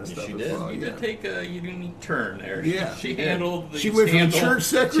all that kind of stuff. She as did. well. You did take a unique turn there. Yeah. She handled the She went from church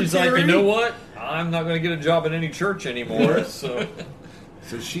secretary. She's like, you know what? I'm not going to get a job in any church anymore. So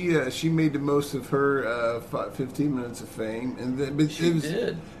she made the most of her 15 minutes of fame, and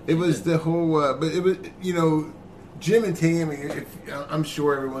it was the whole. But it was Jim and Tammy. I'm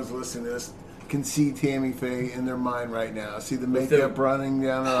sure everyone's listening to this can see Tammy Faye in their mind right now. See the makeup running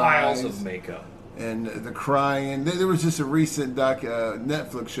down her eyes. Piles of makeup. And the crying. There was just a recent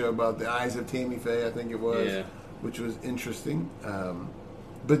Netflix show about the eyes of Tammy Faye, I think it was, which was interesting.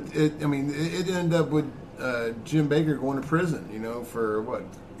 But it ended up with Jim Bakker going to prison. For what?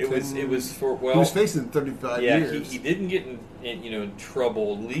 It was for he was facing 35 years. Yeah, he didn't get in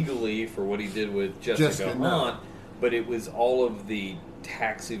trouble legally for what he did with Jessica Hahn, but it was all of the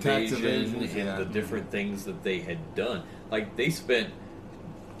tax evasion and the different things that they had done. Like they spent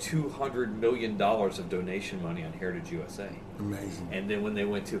 $200 million of donation money on Heritage USA. Amazing. And then when they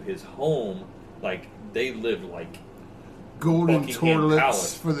went to his home, like they lived like golden Buckingham toilets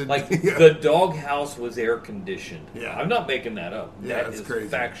Palace. for the the doghouse was air conditioned. Yeah, I'm not making that up. Yeah, that that's is crazy.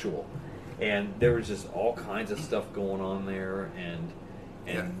 Factual. And there was just all kinds of stuff going on there, and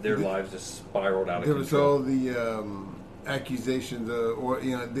their lives just spiraled out of there control. was all the accusations,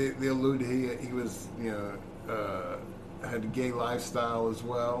 they alluded he was had a gay lifestyle as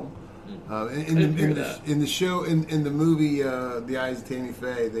well. In the show, in the movie, The Eyes of Tammy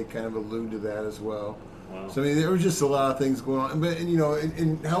Faye, they kind of allude to that as well. Wow. So there was just a lot of things going on, but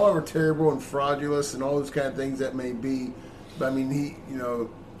and however terrible and fraudulent and all those kind of things that may be, but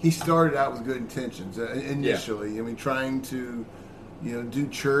he started out with good intentions initially. Yeah. Trying to do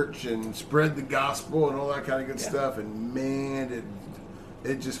church and spread the gospel and all that kind of good stuff, and man,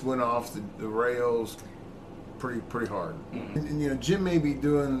 it just went off the rails pretty hard. Mm-hmm. And Jim may be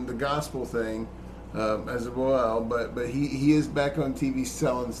doing the gospel thing, as well. But he is back on TV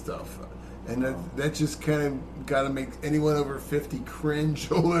selling stuff. And that just kind of got to make anyone over 50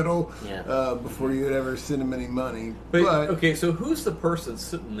 cringe a little before you'd ever send him any money. But okay, so who's the person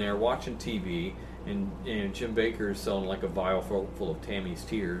sitting there watching TV and Jim Bakker is selling like a vial full of Tammy's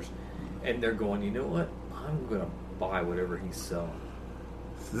tears, and they're going, you know what? I'm going to buy whatever he's selling.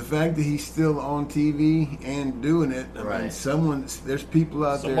 The fact that he's still on TV and doing it, I mean, there's people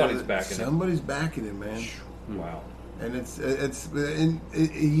out Somebody's there. Somebody's backing him, man. Wow. And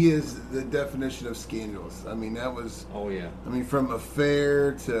he is the definition of scandalous. I mean, that was. Oh yeah. I mean, from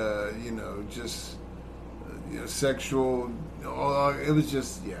affair to just sexual. It was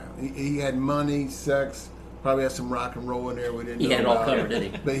just He had money, sex. Probably had some rock and roll in there. We didn't. He know had it all about covered,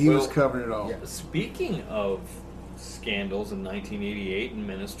 didn't he? But he was covering it all. Yeah. Speaking of scandals in 1988 and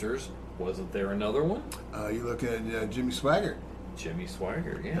ministers, wasn't there another one? You're looking at Jimmy Swaggart. Jimmy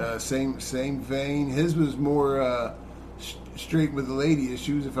Swaggart, yeah. Same vein. His was more straight with the lady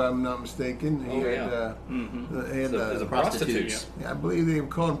issues, if I'm not mistaken. He had prostitutes. Yeah, I believe they were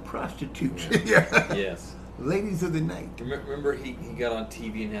calling prostitutes. Yeah. Yes. Ladies of the night. Remember he got on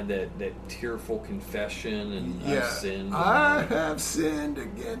TV and had that tearful confession and I've sinned. I have sinned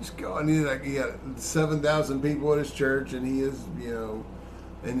against God. And he had 7,000 people at his church, and he is,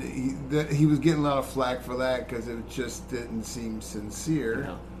 and he was getting a lot of flack for that because it just didn't seem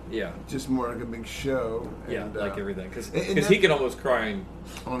sincere. Yeah. Just more like a big show. Yeah, and, like everything. Because he could almost cry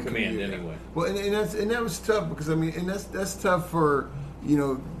on command anyway. Well, and that was tough because, I mean, and that's tough for,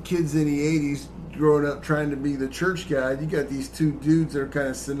 kids in the 80s growing up trying to be the church guy. You got these two dudes that are kind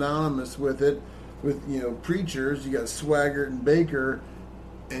of synonymous with it, with, preachers. You got Swaggart and Bakker,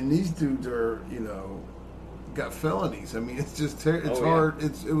 and these dudes are, got felonies. I mean, it's just hard.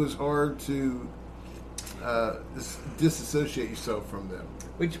 It was hard to disassociate yourself from them.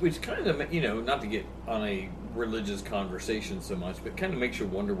 Which kind of, not to get on a religious conversation so much, but kind of makes you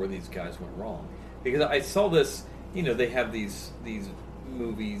wonder where these guys went wrong. Because I saw this, they have these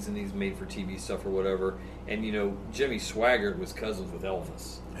movies and these made-for-TV stuff or whatever, and, Jimmy Swaggart was cousins with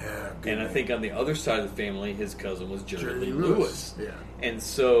Elvis. Yeah, and I think on the other side of the family, his cousin was Jerry Lee Lewis. Yeah. And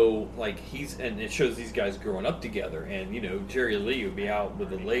so, and it shows these guys growing up together, and, Jerry Lee would be out with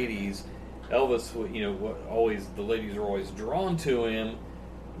the ladies. Elvis, always, the ladies are always drawn to him.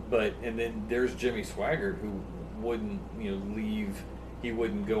 And then there's Jimmy Swaggart, who wouldn't, leave. He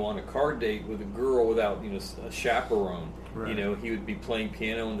wouldn't go on a car date with a girl without, a chaperone. Right. He would be playing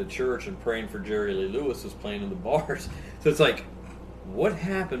piano in the church and praying for Jerry Lee Lewis was playing in the bars. So it's like, what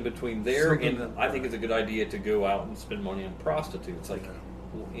happened between there and I think it's a good idea to go out and spend money on prostitutes. Like,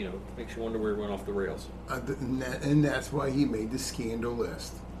 makes you wonder where he went off the rails. And that's why he made the scandal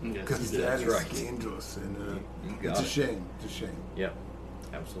list. Because that is scandalous. And it's a shame. It's a shame. Yep.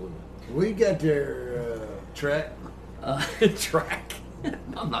 Absolutely. We got there, Track. Track.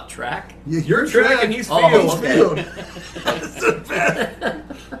 I'm not Track. You're Track and he's Field. Oh, he's Field. That's the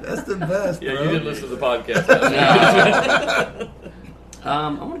best. That's the best, yeah, bro. You didn't listen to the podcast.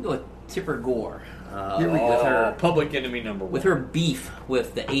 I'm going to go with Tipper Gore. Here we go. With her public enemy number one. With her beef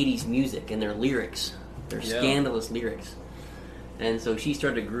with the 80s music and their lyrics. Their scandalous lyrics. And so she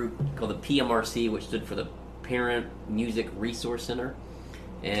started a group called the PMRC, which stood for the Parent Music Resource Center.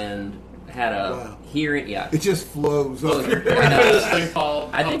 And had a hearing. Yeah, it just flows. They call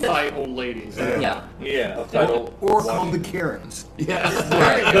uptight old ladies. Yeah. Or called the Karens.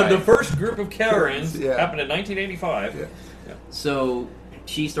 Yeah, the first group of Karens happened in 1985. Yeah. So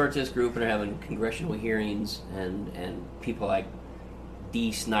she starts this group, and they're having congressional hearings, and people like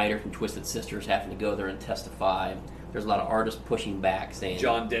Dee Snider from Twisted Sisters having to go there and testify. There's a lot of artists pushing back, saying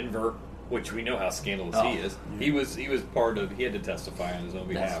John Denver, which we know how scandalous he is. He was part of. He had to testify on his own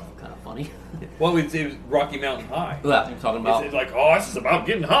behalf. That's kind of funny. Well, it was Rocky Mountain High. Yeah, you're talking about. It's like, this is about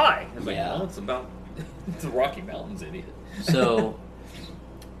getting high. It's like, well, it's about the Rocky Mountains, idiot. So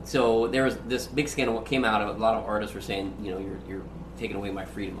there was this big scandal. What came out of it, a lot of artists were saying, you're taking away my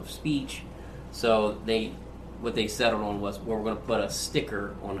freedom of speech. So what they settled on was, we're going to put a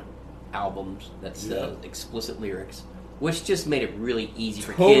sticker on albums that says explicit lyrics. Which just made it really easy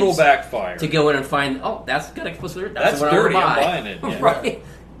for kids. Total backfire. To go in and find, that's got explicit lyrics. That's dirty. I'm buying it. Yeah. Right?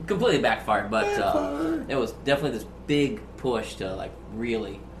 Completely backfired. But it was definitely this big push to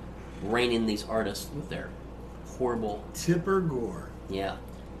really rein in these artists with their horrible. Tipper Gore. Yeah.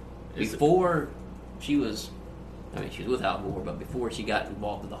 Before she was with Al Gore, but before she got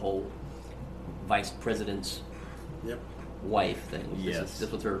involved with the whole vice president's wife thing. Yes.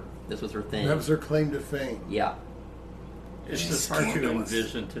 This was her thing. That was her claim to fame. Yeah. It's just hard to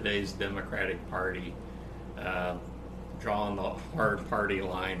envision today's Democratic Party drawing the hard party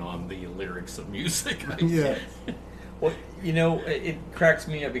line on the lyrics of music. Yeah. Well, you know, it cracks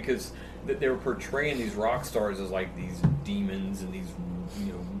me up because they were portraying these rock stars as like these demons and these,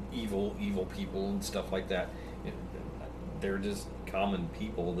 you know, evil people and stuff like that. They're just common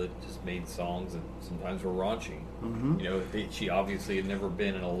people that just made songs that sometimes were raunchy. Mm-hmm. You know, she obviously had never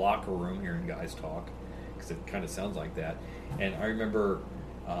been in a locker room hearing guys talk, because it kind of sounds like that. And I remember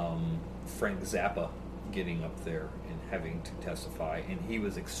Frank Zappa getting up there and having to testify, and he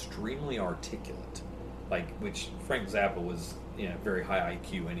was extremely articulate, which Frank Zappa was, you know, very high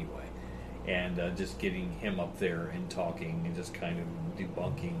IQ anyway. And just getting him up there and talking and just kind of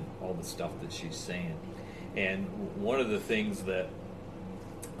debunking all the stuff that she's saying. And one of the things that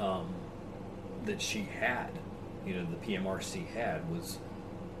that she had, you know, the PMRC had, was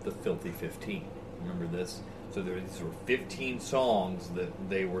the Filthy 15. Remember this? So these were 15 songs that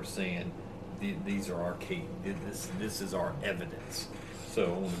they were saying, these are our case. This is our evidence. So I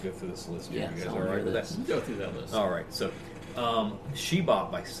want to go through this list. Yeah, you guys all right with that? Go through that list. All right. So, She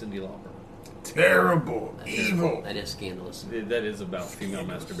Bop by Cyndi Lauper. Terrible. Evil. That is scandalous. That is about female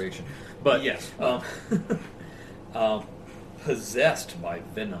masturbation. But yes. Possessed by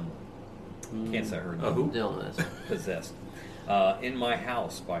Venom. Can't say her name. Who? No, that's Possessed. In My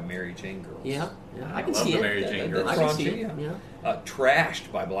House by Mary Jane Girls. yeah. I I can love see the it. Mary Jane That's Girls. I can raunchy, see it. Yeah.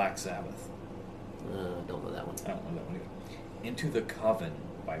 Trashed by Black Sabbath. Don't know that one. I don't know that one either. Into the Coven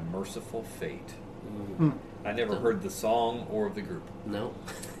by Merciful Fate. Mm. I never heard the song or of the group. No.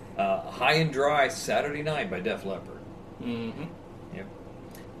 High and Dry Saturday Night by Def Leppard. Mm-hmm. Yep.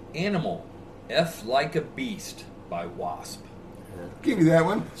 Animal F Like a Beast by Wasp. Give me that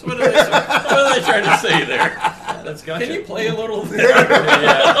one. So what are they trying to say there? Yeah, that's gotcha. Can you play a little?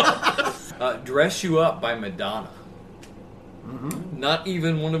 Yeah. Dress You Up by Madonna. Mm-hmm. Not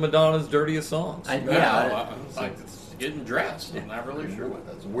even one of Madonna's dirtiest songs. I was like, it's getting dressed. I'm not really sure what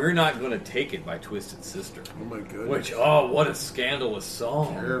that's. We're Not Gonna Take It by Twisted Sister. Oh my goodness. Which, what a scandalous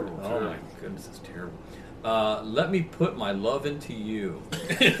song. Terrible. Oh my goodness, it's terrible. Let Me Put My Love Into You.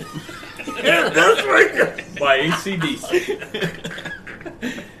 By AC/DC.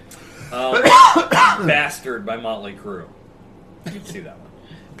 Bastard by Motley Crue. You can see that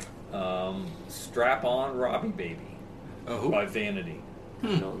one. Strap On Robbie Baby by Vanity.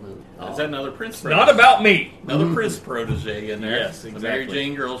 Don't know. Is that another Prince? Not about me. Another Prince protege in there. Yes, The exactly. Mary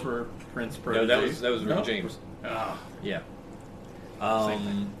Jane Girls were Prince proteges. No, that was Rick James. Ah. Yeah.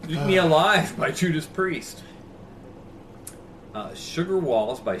 Same Eat Me Alive by Judas Priest. Sugar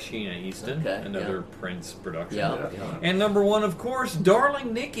Walls by Sheena Easton, another Prince production. Yeah. And number one, of course,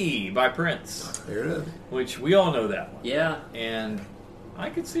 Darling Nikki by Prince. There it is. Which we all know that one. Yeah. And I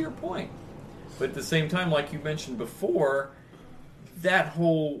could see her point. But at the same time, like you mentioned before, that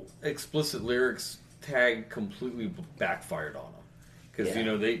whole explicit lyrics tag completely backfired on them. Because, you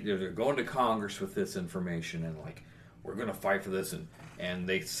know, they're going to Congress with this information and, like, we're going to fight for this. And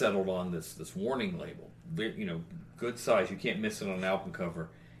they settled on this warning label. You know, good size. You can't miss it on an album cover.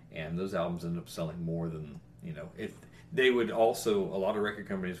 And those albums end up selling more than, you know, if they would also, a lot of record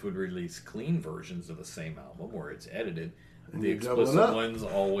companies would release clean versions of the same album where it's edited. And The you double it explicit up. ones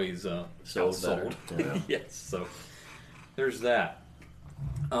always outsold. Yeah. Yes, so there's that.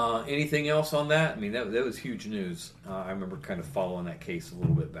 Anything else on that? I mean, that was huge news. I remember kind of following that case a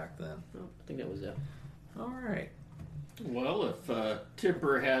little bit back then. I think that was it. All right. Well, if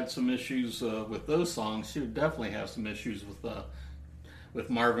Tipper had some issues with those songs, she would definitely have some issues with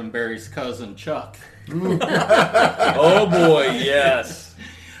Marvin Berry's cousin Chuck. Oh boy, yes.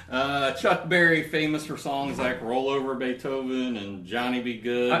 Chuck Berry, famous for songs like "Roll Over Beethoven" and "Johnny Be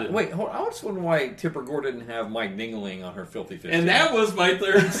Good." Wait, hold on. I was wondering why Tipper Gore didn't have Mike Dingling on her Filthy 15. And that was my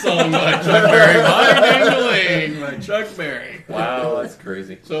third song by Chuck Berry, "My Dingling" by Chuck Berry. Wow, that's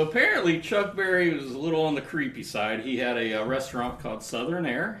crazy. So apparently Chuck Berry was a little on the creepy side. He had a restaurant called Southern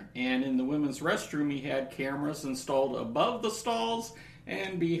Air, and in the women's restroom he had cameras installed above the stalls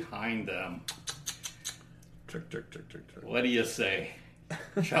and behind them. Chuck. What do you say?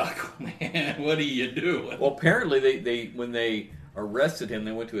 Chuck, man, what do you do? Well, apparently they when they arrested him,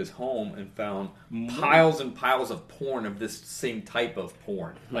 they went to his home and found piles and piles of porn of this same type of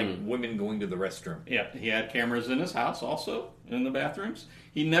porn, like women going to the restroom. Yeah, he had cameras in his house also, in the bathrooms.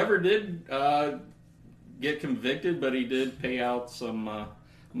 He never did get convicted, but he did pay out some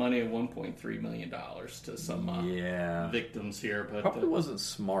money of $1.3 million to some victims here. But Probably wasn't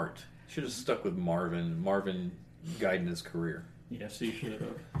smart. Should have stuck with Marvin. Marvin guiding his career. Yes, he should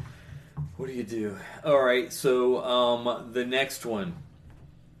have. What do you do? All right, so the next one.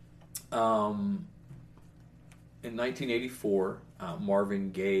 In 1984,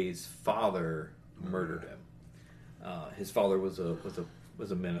 Marvin Gaye's father murdered him. his father was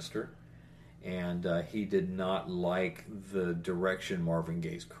a minister, and he did not like the direction Marvin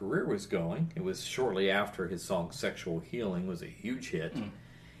Gaye's career was going. It was shortly after his song "Sexual Healing" was a huge hit,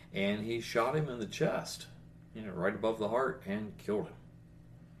 and he shot him in the chest, right above the heart, and killed him.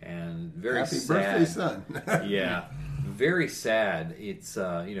 And very Happy sad. birthday, son. Yeah, very sad. It's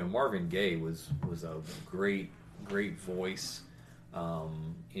Marvin Gaye was a great voice,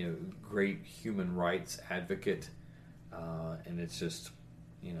 great human rights advocate, and it's just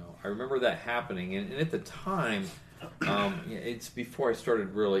I remember that happening, and at the time, it's before I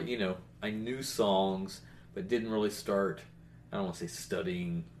started really, I knew songs, but didn't really start. I don't want to say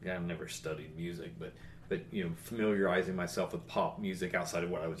studying. I've never studied music, but familiarizing myself with pop music outside of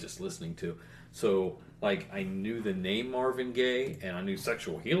what I was just listening to. So, I knew the name Marvin Gaye, and I knew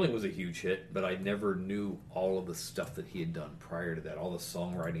Sexual Healing was a huge hit, but I never knew all of the stuff that he had done prior to that, all the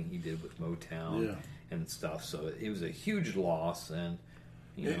songwriting he did with Motown and stuff. So it was a huge loss, and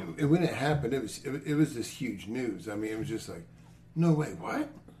and when it happened, it was this huge news. I mean, it was just like, no way, what?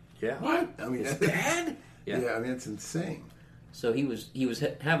 Yeah, what? I mean, his dad? Yeah, I mean, it's insane. So he was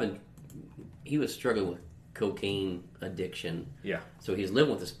struggling with cocaine addiction. Yeah. So he was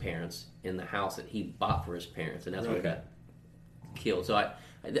living with his parents in the house that he bought for his parents, and that's when he got killed. So I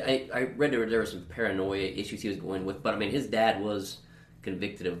read there were some paranoia issues he was going with, but I mean his dad was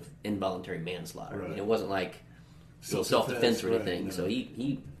convicted of involuntary manslaughter. Right. I mean, it wasn't like self-defense or anything. Right, no. So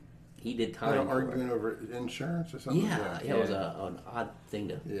he did time. Arguing over insurance or something. Yeah, it was an odd thing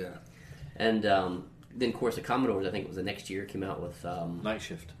to. Yeah. And then of course the Commodores, I think it was the next year, came out with Night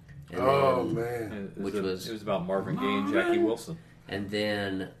Shift. Man! It was about Marvin Gaye and Jackie Wilson. And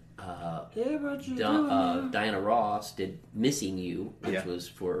then Diana Ross did "Missing You," which was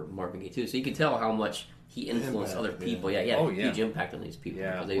for Marvin Gaye too. So you can tell how much he influenced other people. Yeah, he had a huge impact on these people.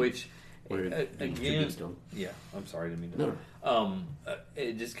 Yeah, which again, I'm sorry, I didn't mean to. No.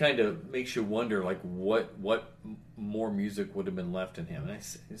 It just kind of makes you wonder, what more music would have been left in him. And I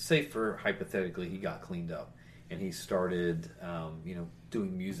say, for hypothetically, he got cleaned up and he started,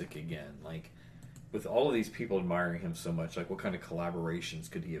 doing music again. With all of these people admiring him so much, what kind of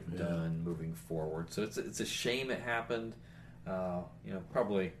collaborations could he have done moving forward? So it's a shame it happened.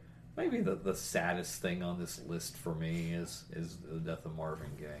 Probably maybe the saddest thing on this list for me is the death of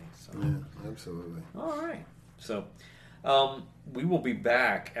Marvin Gaye. So. Yeah, absolutely. All right. So we will be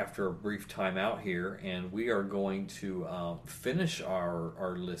back after a brief time out here, and we are going to finish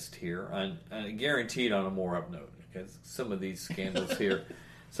our list here, guaranteed on a more up note, because some of these scandals here...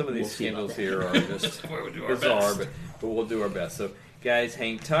 Some of these scandals here are just bizarre, but we'll do our best. So, guys,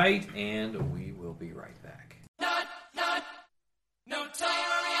 hang tight, and we will be right back.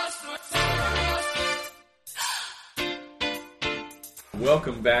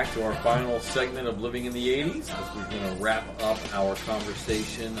 Welcome back to our final segment of Living in the 80s, as we're going to wrap up our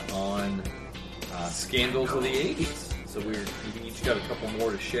conversation on scandals of the 80s. So we each got a couple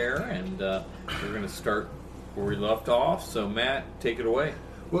more to share, and we're going to start where we left off. So, Matt, take it away.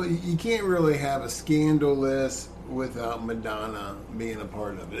 Well, you can't really have a scandal list without Madonna being a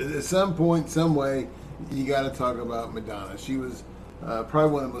part of it. At some point, some way, you got to talk about Madonna. She was probably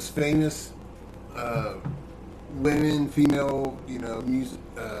one of the most famous female,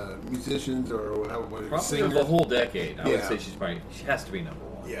 musicians or probably singers. The whole decade. I would say she has to be number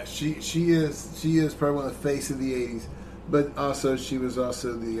one. Yeah, she is probably one of the face of the '80s, but also she was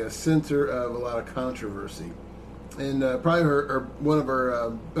also the center of a lot of controversy. And probably one of her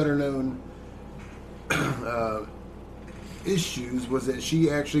better known issues was that she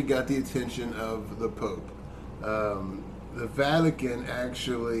actually got the attention of the Pope. The Vatican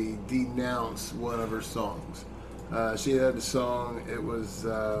actually denounced one of her songs. She had a song, it was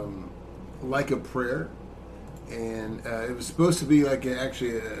Like a Prayer, and it was supposed to be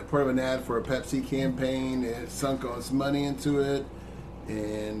actually part of an ad for a Pepsi campaign. It sunk all its money into it.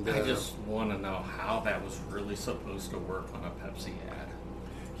 And I just want to know how that was really supposed to work on a Pepsi ad.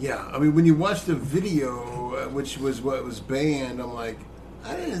 Yeah, I mean, when you watch the video, which was what was banned, I'm like,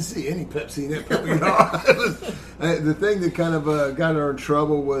 I didn't see any Pepsi in that puppy at all. The thing that kind of got her in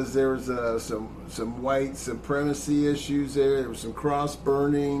trouble was there was some white supremacy issues there. There was some cross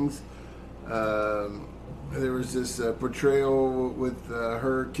burnings. There was this portrayal with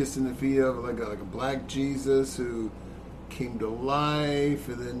her kissing the feet of like a black Jesus who came to life,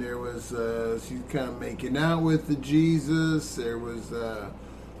 and then there was she's kind of making out with the Jesus. There was a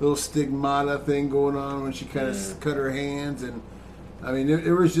little stigmata thing going on when she kind of cut her hands, and I mean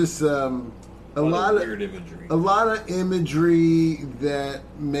it was just a lot of weird imagery. A lot of imagery that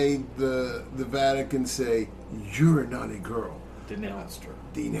made the Vatican say, "You're a naughty girl." Denounced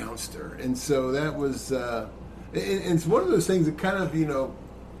her, and so that was And it's one of those things that kind of,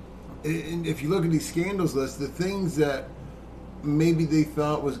 if you look at these scandals lists, the things that maybe they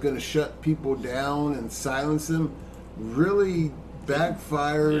thought was going to shut people down and silence them really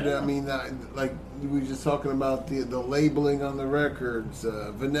backfired. Yeah. I mean, like we were just talking about the labeling on the records,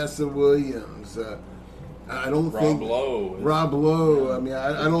 Vanessa Williams. I don't think Rob Lowe. I mean,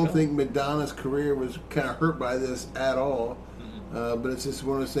 I don't think Madonna's career was kind of hurt by this at all. But it's just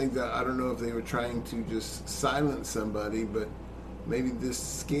one of those things that I don't know if they were trying to just silence somebody, but maybe this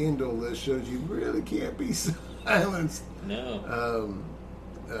scandal list shows you really can't be silenced. No.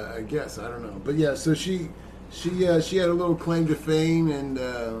 I guess I don't know, but yeah. So she had a little claim to fame and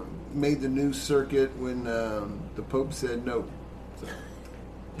made the news circuit when the Pope said no. So.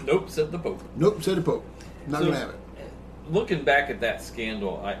 Nope, said the Pope. Nope, said the Pope. Not gonna have it. Looking back at that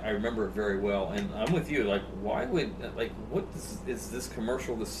scandal, I remember it very well, and I'm with you. Like, why would what is this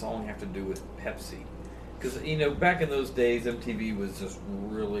commercial, this song have to do with Pepsi? Because back in those days, MTV was just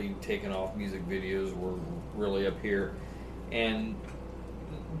really taking off. Music videos were really up here, and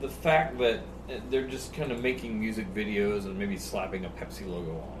the fact that they're just kind of making music videos and maybe slapping a Pepsi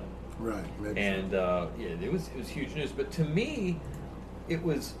logo on it, right? Maybe and it was huge news. But to me, it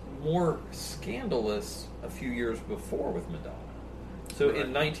was more scandalous a few years before with Madonna. So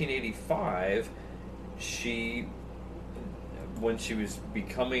in 1985, when she was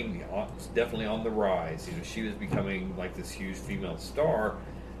becoming definitely on the rise, she was becoming like this huge female star.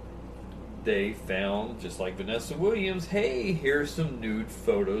 They found, just like Vanessa Williams, hey, here's some nude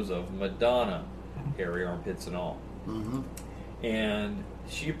photos of Madonna, hairy armpits and all. Mm-hmm. And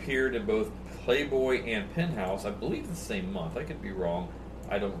she appeared in both Playboy and Penthouse, I believe the same month. I could be wrong.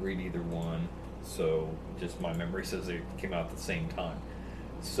 I don't read either one, so just my memory says they came out at the same time.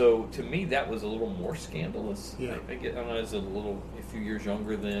 So to me, that was a little more scandalous. Yeah. I don't know, I was a few years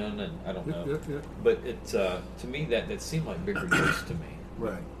younger then, and I don't know. Yep. But it to me that seemed like bigger news to me.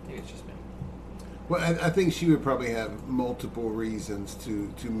 Right. Maybe it's just me. Well, I think she would probably have multiple reasons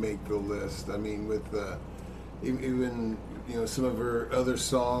to make the list. I mean, with even some of her other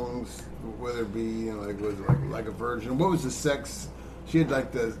songs, whether it be like a Virgin. What was the sex? She had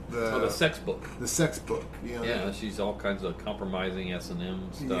like the sex book. The sex book. Yeah, she's all kinds of compromising S&M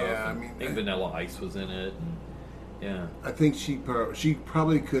stuff. Yeah, I think Vanilla Ice was in it. And, yeah, I think she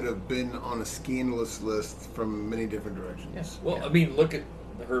probably could have been on a scandalous list from many different directions. Yes. Well, yeah. I mean, look at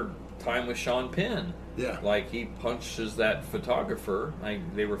her time with Sean Penn. Yeah. Like, he punches that photographer.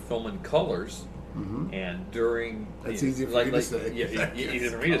 They were filming Colors. Mm-hmm. And during... That's easy for me to say. Yeah, easy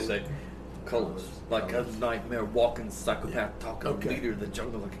for me to say. Colors. Like a nightmare, walking psychopath, talking leader of the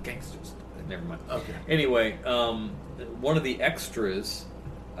jungle like a gangster. Never mind. Okay. Anyway, one of the extras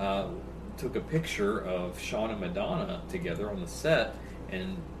took a picture of Sean and Madonna together on the set,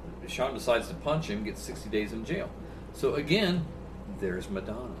 and Sean decides to punch him, gets 60 days in jail. So again, there's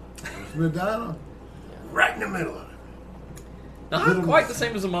Madonna. There's Madonna. Right in the middle of it. Not quite the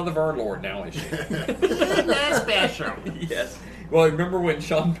same as the Mother of Our Lord now, is she? That's special. Yes. Well, remember when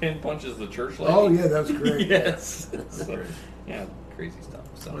Sean Penn punches the church lady? Oh, yeah, that was great. Yes. So, yeah, crazy stuff.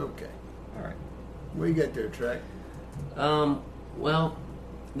 So. Okay. All right. What you got there, Trek? Well,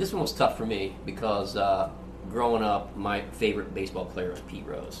 this one was tough for me because growing up, my favorite baseball player was Pete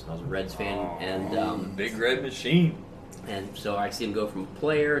Rose. I was a Reds fan. And Big Red Machine. And so I see him go from a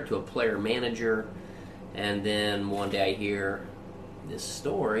player to a player manager. And then one day I hear this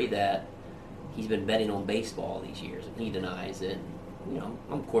story that he's been betting on baseball these years, and he denies it. I'm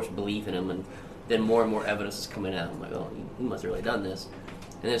of course believing him, and then more and more evidence is coming out. I'm like, oh, he must have really done this.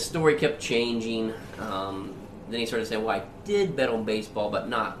 And the story kept changing. Then he started saying, well, I did bet on baseball, but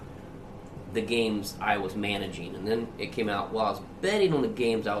not the games I was managing. And then it came out, well, I was betting on the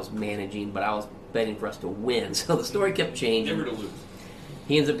games I was managing, but I was betting for us to win. So the story kept changing. Never to lose.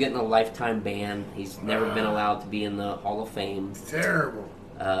 He ends up getting a lifetime ban. He's never been allowed to be in the Hall of Fame. It's terrible.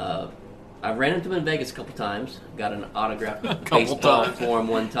 I ran into him in Vegas a couple times. Got an autographed baseball for him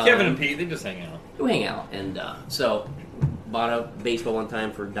one time. Kevin and Pete, they just hang out. We hang out. And so, bought a baseball one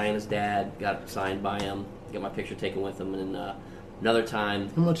time for Diana's dad. Got it signed by him. Got my picture taken with him. And another time...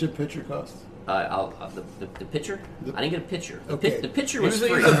 How much did a picture cost? The pitcher? I didn't get a pitcher. Okay. The pitcher was free.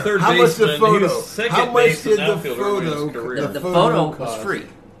 He was a third How much the photo? How much did the photo? The photo was free.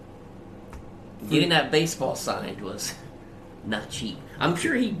 Getting that baseball signed was not cheap. I'm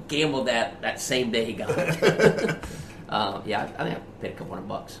sure he gambled that same day he got it. Yeah, I think I paid a couple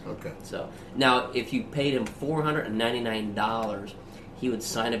 $100. Okay. So now, if you paid him $499, he would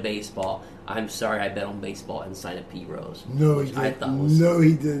sign a baseball. I'm sorry, I bet on baseball and sign a Pete Rose. No, he I did. thought was, No,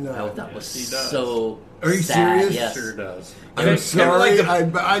 he did not. I thought was Yes, he does. so. Are you sad. serious? Yes. Sure does. I'm sorry.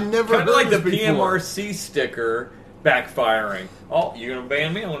 I never kind of like heard the this before. PMRC sticker backfiring. Oh, you're gonna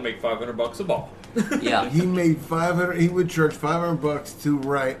ban me? I'm gonna make $500 a ball. Yeah, He made 500. He would charge $500 to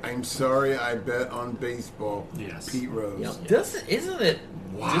write. I'm sorry, I bet on baseball. Yes. Pete Rose. Yep. Isn't it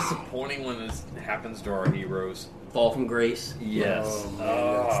disappointing when this happens to our heroes? fall from grace. Yes. Oh,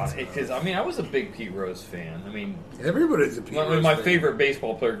 man, Because I mean, I was a big Pete Rose fan. I mean, Everybody's a Pete Rose my fan. favorite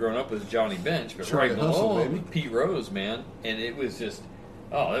baseball player growing up was Johnny Bench, but Charlie right Hustle, below baby. Pete Rose, man, and it was just.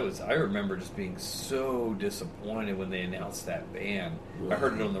 Oh, it was! I remember just being so disappointed when they announced that ban. I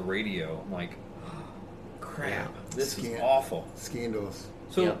heard it on the radio. I'm like, crap, this is awful. Scandalous.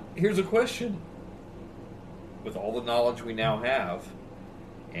 So here's a question. With all the knowledge we now have,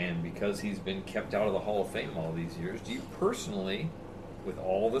 and because he's been kept out of the Hall of Fame all these years, do you personally, with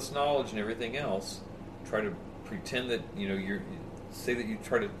all this knowledge and everything else, try to pretend that you're say that you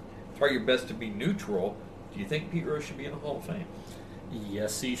try your best to be neutral? Do you think Pete Rose should be in the Hall of Fame?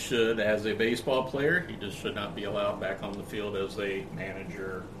 Yes, he should. As a baseball player, he just should not be allowed back on the field as a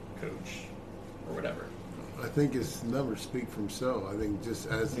manager, coach, or whatever. I think his numbers speak for himself. I think just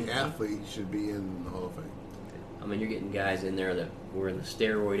as the athlete, he should be in the Hall of Fame. I mean, you're getting guys in there that were in the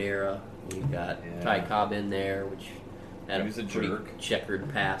steroid era. You've got Ty Cobb in there, which had He was a pretty jerk.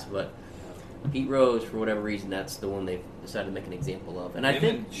 checkered past. But Pete Rose, for whatever reason, that's the one they've decided to make an example of. And I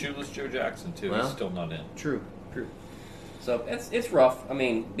think and Shoeless Joe Jackson too. Well, He's still not in. True. So it's rough. I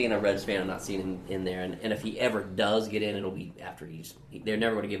mean, being a Reds fan and not seeing him in there, and if he ever does get in, it'll be after they're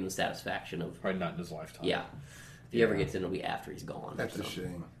never going to give him the satisfaction of probably not in his lifetime. Yeah, if he ever gets in, it'll be after he's gone. That's a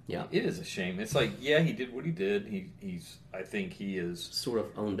shame. Yeah, it is a shame. It's like, he did what he did. I think he is sort of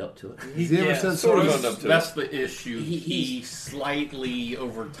owned up to it. Has he ever said sort of sorry? owned up to That's it. the issue. He slightly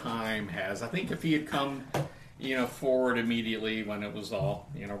over time has. I think if he had come, forward immediately when it was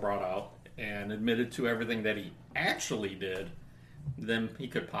all, brought out and admitted to everything that he actually did, then he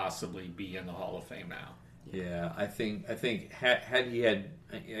could possibly be in the Hall of Fame now. Yeah, I think had he had,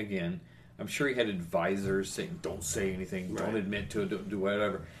 again, I'm sure he had advisors saying, don't say anything, don't admit to it, don't do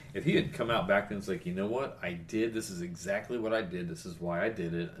whatever. If he had come out back then, it's like, you know what, I did, this is exactly what I did, this is why I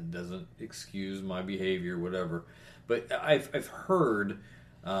did it, it doesn't excuse my behavior, whatever. But I've heard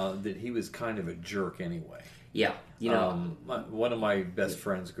that he was kind of a jerk anyway. Yeah, one of my best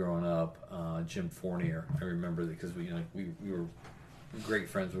friends growing up, Jim Fournier, I remember that because we were great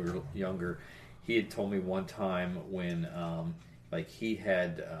friends when we were younger. He had told me one time when he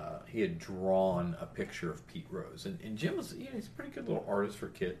had drawn a picture of Pete Rose, and Jim was he's a pretty good little artist for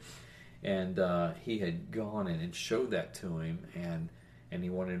a kid, and he had gone in and showed that to him, and he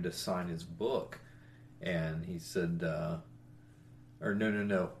wanted him to sign his book, and he said, no.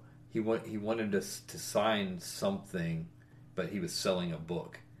 He wanted us to sign something, but he was selling a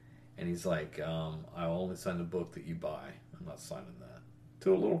book. And he's like, I'll only sign the book that you buy. I'm not signing that.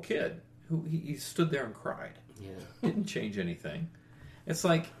 To a little kid who he stood there and cried. Yeah. Didn't change anything. It's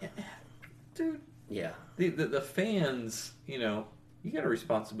like, dude. Yeah. The fans, you got a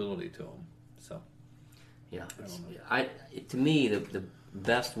responsibility to them. So. Yeah. To me, the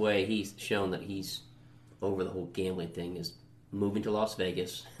best way he's shown that he's over the whole gambling thing is moving to Las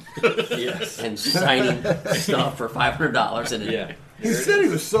Vegas, and signing stuff for $500. And he said he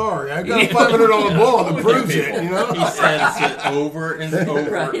was sorry. I got a $500 ball that proves it. He says it over and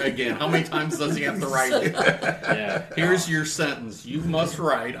over again. How many times does he have to write it? Here's your sentence. You must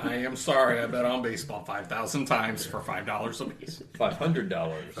write, I am sorry, I bet on baseball 5,000 times for $5 a piece.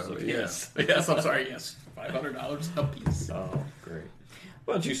 $500. Yes, I'm sorry. Yes, $500 a piece. Oh, great.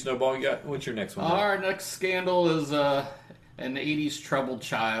 Why don't you, Snowball? What's your next one? Our next scandal is an 80s troubled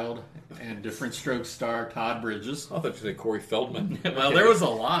child and Different Strokes star Todd Bridges. I thought you said Corey Feldman. Well, there was a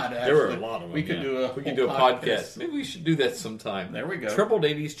lot, actually. There were a lot of them. We could do a podcast. Maybe we should do that sometime. There we go. Troubled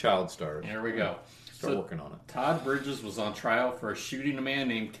 80s child stars. There we go. Start working on it. Todd Bridges was on trial for shooting a man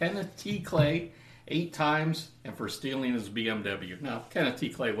named Kenneth T. Clay 8 times and for stealing his BMW. Now, Kenneth T.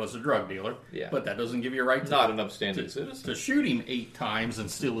 Clay was a drug dealer, but that doesn't give you a right to... Not an upstanding citizen. To shoot him 8 times and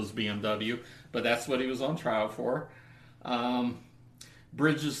steal his BMW, but that's what he was on trial for.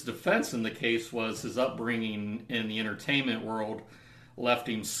 Bridges' defense in the case was his upbringing in the entertainment world left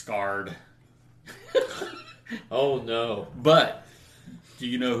him scarred. Oh, no. But, do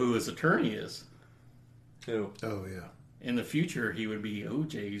you know who his attorney is? Who? Oh, yeah. In the future, he would be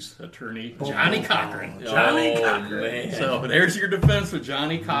OJ's attorney, Johnny Cochran. Johnny Cochran. Man. So there's your defense with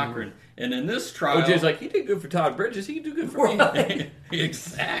Johnny Cochran. And in this trial... OJ's like, he did good for Todd Bridges. He can do good for me.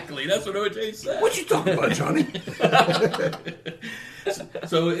 Exactly. That's what OJ said. What you talking about, Johnny?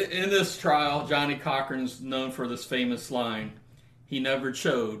 So in this trial, Johnny Cochran's known for this famous line, "He never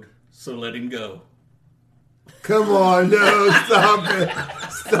chode, so let him go." Come on, no, stop it.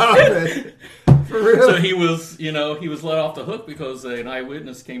 Stop it. For real? So he was let off the hook because an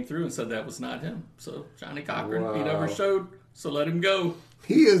eyewitness came through and said that was not him. So Johnny Cochran, he never showed, so let him go.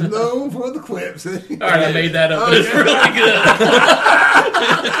 He is known for the quips. All right, I made that up, but it's really good.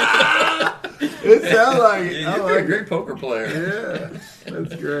 It sounds like it. You're a great poker player. Yeah,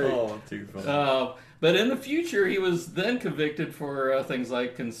 that's great. Oh, too funny. But in the future, he was then convicted for things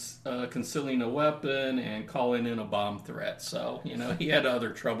like concealing a weapon and calling in a bomb threat. So, he had other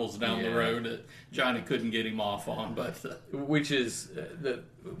troubles down the road that Johnny couldn't get him off on. But which is,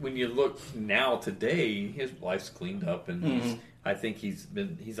 when you look now today, his life's cleaned up, and I think he's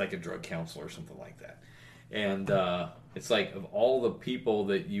like a drug counselor or something like that. And it's like, of all the people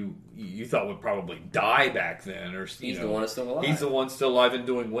that you thought would probably die back then, or he's the one that's still alive. He's the one still alive and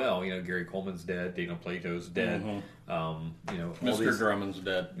doing well. Gary Coleman's dead. Dana Plato's dead. Mr. Drummond's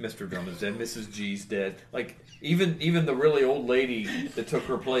dead. Mr. Drummond's dead. Mrs. G's dead. Like even the really old lady that took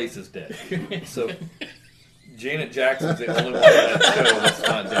her place is dead. So Janet Jackson's the only one on that show that's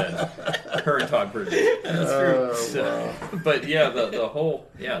not dead. Her and Todd Bridges. That's true. Wow. But yeah, the whole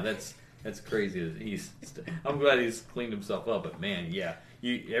That's crazy. I'm glad he's cleaned himself up, but man, yeah.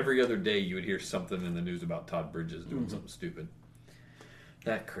 Every other day you would hear something in the news about Todd Bridges doing something stupid.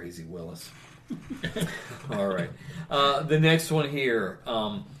 That crazy Willis. All right. The next one here.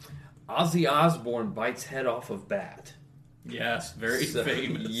 Ozzy Osbourne bites head off of bat. Yes, very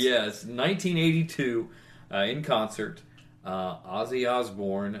famous. Yes, 1982 in concert. Ozzy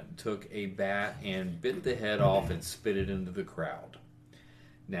Osbourne took a bat and bit the head off and spit it into the crowd.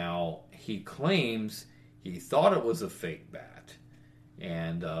 Now, he claims he thought it was a fake bat,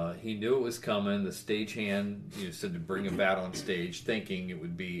 and he knew it was coming. The stagehand said to bring a bat on stage, thinking it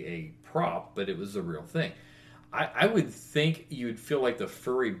would be a prop, but it was the real thing. I would think you'd feel like the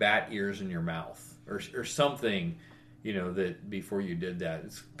furry bat ears in your mouth, or something, that before you did that.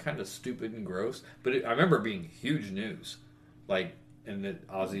 It's kind of stupid and gross, but I remember it being huge news, and that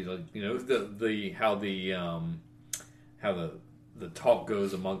Ozzy, how the talk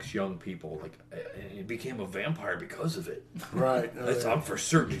goes amongst young people, he became a vampire because of it. Right. I'm for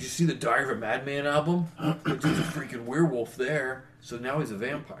certain. Did you see the Diary of a Madman album? There's a freaking werewolf there, so now he's a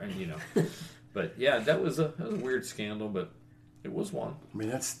vampire. But yeah, that was a weird scandal, but it was one. I mean,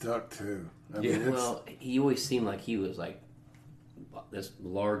 that stuck too. Well, he always seemed like he was like this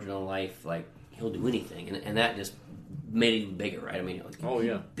larger than life, like he'll do anything, and that just made it even bigger, right? I mean, he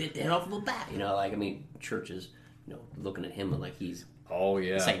bit the head off of a bat. Churches. Looking at him like he's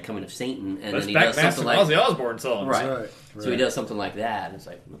second coming of Satan, and then he does something like Ozzy Osbourne songs, right. So he does something like that, and it's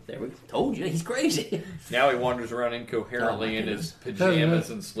like, there, we told you, he's crazy. Now he wanders around incoherently in his pajamas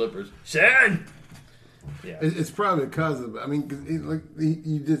and slippers. Shane, yeah, it's probably because of. I mean, cause he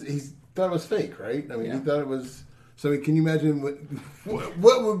thought it was fake, right? I mean, he thought it was. So can you imagine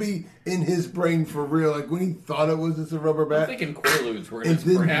what would be in his brain for real? Like when he thought it was just a rubber bat. I'm thinking Quaaludes were in his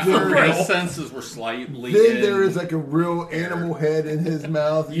brain. His senses were slightly. Then there is like a real animal head in his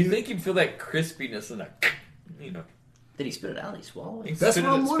mouth. You think you'd feel that crispiness and that, Did he spit it out? He swallowed it? He spit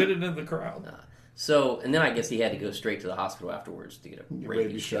it into the crowd. So, and then I guess he had to go straight to the hospital afterwards to get a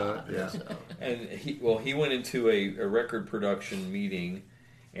rabies shot. Yeah. So. And he went into a record production meeting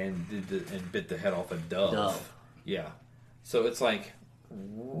and bit the head off a dove. Yeah. So it's like,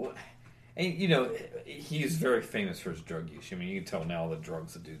 what? And he's very famous for his drug use. I mean, you can tell now the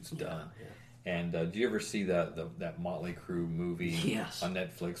drugs the dude's done. Yeah. And do you ever see that Motley Crue movie on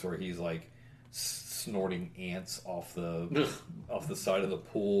Netflix where he's like snorting ants off the side of the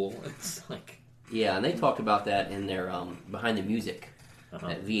pool? It's like, yeah, and they talked about that in their Behind the Music,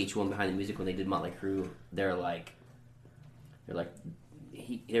 at VH1 Behind the Music when they did Motley Crue. They're like.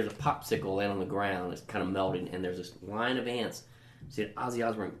 There's a popsicle laying on the ground. It's kind of melting, and there's this line of ants. So Ozzy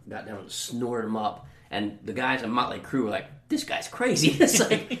Osbourne got down and snorted them up, and the guys at Motley Crue were like, "This guy's crazy." It's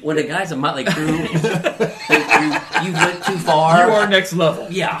like when the guys at Motley Crue, you went too far. You are next level.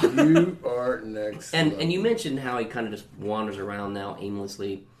 Yeah, you are next. And you mentioned how he kind of just wanders around now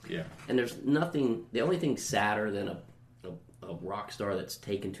aimlessly. Yeah, and there's nothing. The only thing sadder than a rock star that's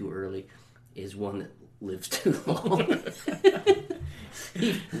taken too early is one that lives too long.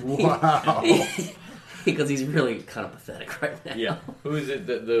 Wow. Because he's really kind of pathetic right now. Yeah. Who is it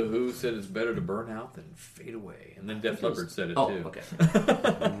that the Who said it's better to burn out than fade away? And then Def Leppard said it too. Okay.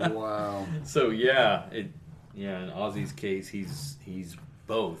 Wow. So in Ozzy's case, he's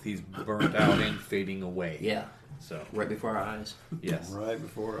both. He's burnt out and fading away. Yeah. So right before our eyes. Yes. Right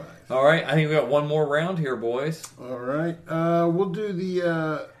before our eyes. All right, I think we got one more round here, boys. All right. We'll do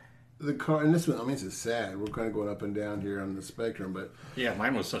the car, and this one, I mean, this is sad. We're kind of going up and down here on the spectrum, but... Yeah,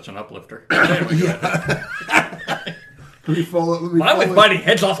 mine was such an uplifter. Let me follow... Mine was biting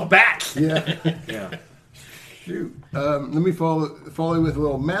heads off a bat. Yeah. Yeah. Shoot. Let me follow with a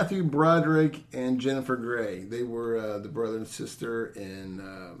little Matthew Broderick and Jennifer Grey. They were the brother and sister in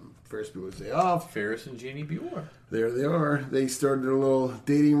Ferris Bueller's Day Off. Ferris and Jeannie Bueller. There they are. They started a little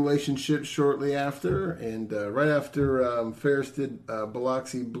dating relationship shortly after, and right after Ferris did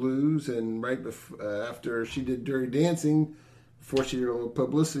Biloxi Blues, and right after she did Dirty Dancing, before she did a little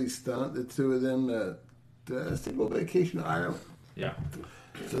publicity stunt, the two of them took a little vacation to Ireland. Yeah.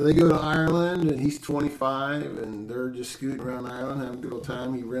 So they go to Ireland, and he's 25, and they're just scooting around Ireland, having a good old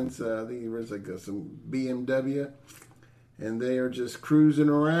time. He rents, I think he rents like some BMW, and they are just cruising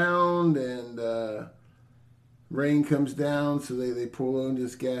around, and rain comes down, so they pull into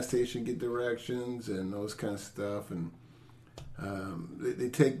this gas station, get directions, and those kind of stuff. And they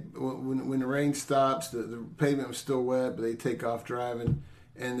take, when the rain stops, the pavement was still wet, but they take off driving,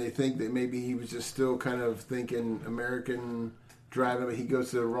 and they think that maybe he was just still kind of thinking American driving, but he goes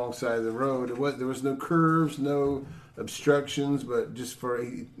to the wrong side of the road. There was no curves, no obstructions, but just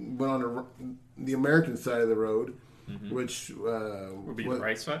he went on the American side of the road, which would be the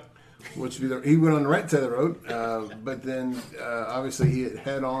right side. Which would be he went on the right side of the road, but then obviously he hit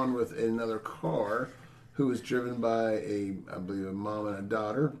head on with another car, who was driven by I believe a mom and a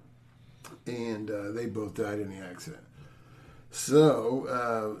daughter, and they both died in the accident.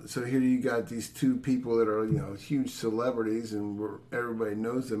 So here you got these two people that are huge celebrities, and everybody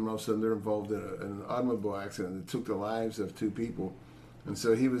knows them. All of a sudden, they're involved in an automobile accident that took the lives of two people, and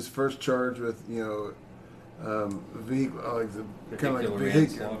so he was first charged with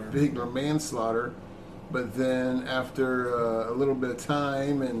vehicular manslaughter, but then after a little bit of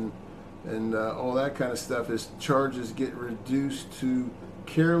time and all that kind of stuff, his charges get reduced to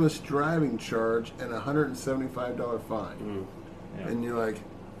careless driving charge and a $175 fine. Yeah. And you're like,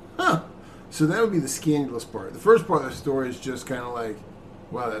 huh. So that would be the scandalous part. The first part of the story is just kind of like,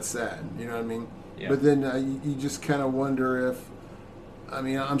 wow, that's sad. You know what I mean? Yeah. But then you just kind of wonder if, I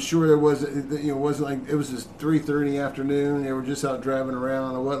mean, I'm sure there was, it wasn't like, it was just 3:30 in the afternoon. They were just out driving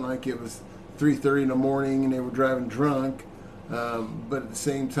around. It wasn't like it was 3:30 in the morning and they were driving drunk. But at the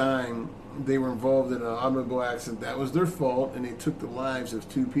same time, they were involved in an automobile accident. That was their fault, and they took the lives of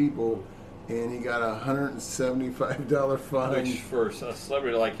two people. And he got a $175 fine. Which for a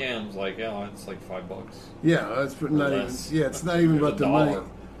celebrity like him is like, it's like $5. Yeah, that's not even. Yeah, it's not even about the money.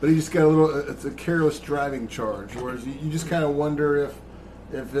 But he just got it's a careless driving charge. Whereas you just kind of wonder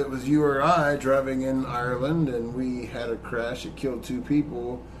if it was you or I driving in Ireland and we had a crash that killed two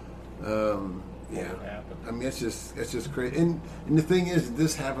people. Yeah, I mean it's just crazy. And the thing is,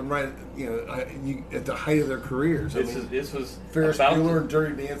 this happened right, at the height of their careers. This was Ferris Bueller and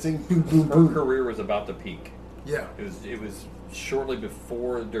Dirty Dancing. Her career was about to peak. Yeah, it was shortly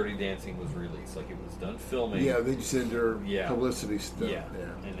before Dirty Dancing was released. Like it was done filming. Yeah, they just did their publicity stuff. Yeah,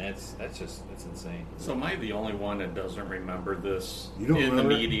 and that's insane. So am I the only one that doesn't remember this in the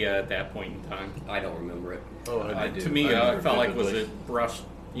media at that point in time? I don't remember it. Oh, I do. To me, I felt like was it brushed,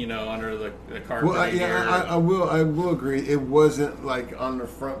 under the carpet. Well, I will agree. It wasn't like on the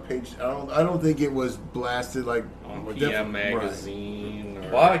front page. I don't think it was blasted like on PM Magazine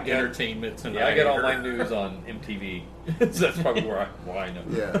or Entertainment Tonight. Yeah, I get all my news on MTV. So that's probably why I know.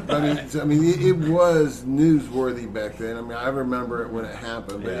 Yeah, I mean, it was newsworthy back then. I mean, I remember it when it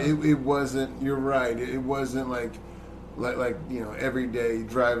happened, but it wasn't. You're right. It wasn't like every day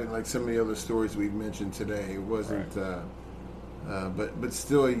driving like some of the other stories we've mentioned today. It wasn't. Right. But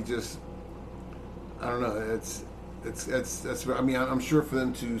still, you just, I don't know. It's. I mean, I'm sure for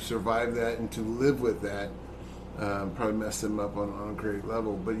them to survive that and to live with that, probably messed them up on a great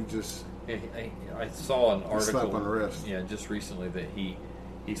level. But you just. I saw an article. Slap on the wrist. Yeah, just recently that he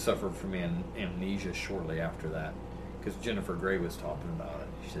suffered from amnesia shortly after that, because Jennifer Grey was talking about it.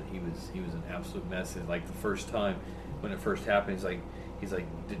 She said he was an absolute mess. And like the first time when it first happened, he's like,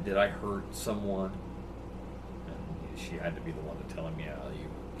 did I hurt someone? She had to be the one to tell him,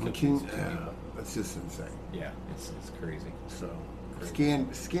 that's just insane. Yeah, it's crazy. So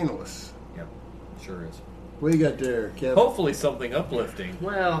scandalous. Yep, sure is. What do you got there, Kevin? Hopefully something uplifting.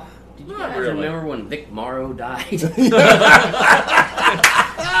 Well, did you guys remember when Vic Morrow died?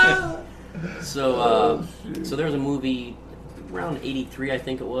 So there was a movie around '83, I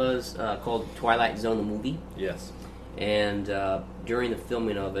think it was, called Twilight Zone, the movie. Yes. And during the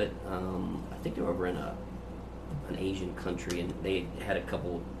filming of it, I think they were over in an Asian country, and they had a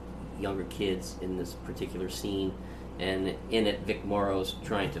couple younger kids in this particular scene, and in it, Vic Morrow's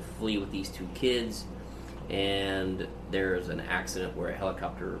trying to flee with these 2 kids, and there's an accident where a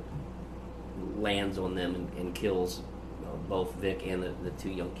helicopter lands on them and kills both Vic and the 2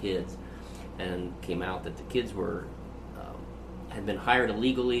 young kids, and came out that the kids were had been hired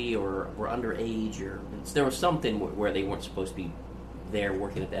illegally or were underage, or there was something where they weren't supposed to be there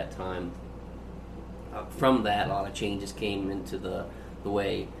working at that time. From that, a lot of changes came into the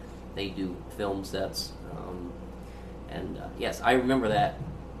way they do film sets. Yes, I remember that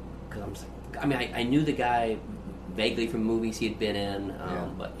because I knew the guy vaguely from movies he had been in,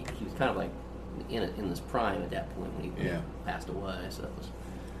 but he was kind of like in his prime at that point when he passed away. So it was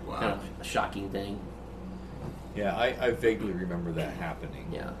kind of a shocking thing. Yeah, I vaguely remember that happening.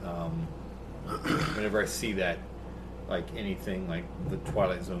 Yeah. Whenever I see that, like anything like the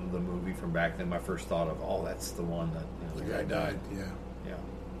Twilight Zone, the movie from back then, my first thought of, that's the one that the guy died. Yeah. Yeah.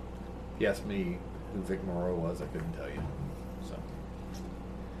 If you asked me who Vic Morrow was, I couldn't tell you. So.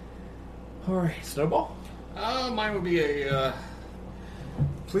 All right, Snowball. Mine would be a.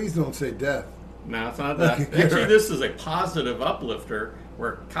 Please don't say death. No, it's not that. Actually, this is a positive uplifter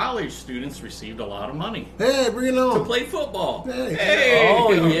where college students received a lot of money. Hey, bring it on. To play football. Hey.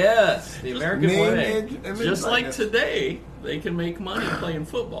 Oh, yes. The American way. Just like today, they can make money playing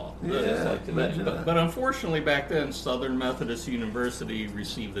football. Just like today. But unfortunately, back then, Southern Methodist University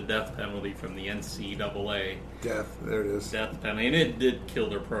received the death penalty from the NCAA. Death, there it is. Death penalty. And it did kill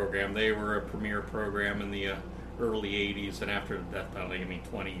their program. They were a premier program in the early 80s, and after the death penalty,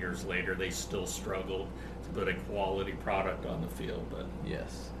 20 years later, they still struggled to put a quality product on the field. But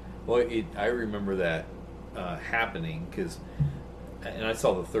yes, well, I remember that happening because, and I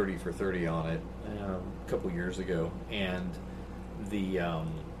saw the 30 for 30 on it a couple years ago, and the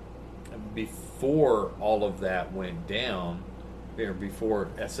before all of that went down, or before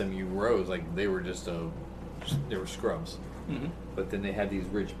SMU rose, like they were they were scrubs. Mm-hmm. But then they had these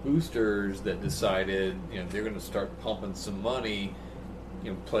rich boosters that decided, they're going to start pumping some money,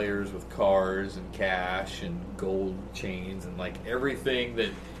 players with cars and cash and gold chains and like everything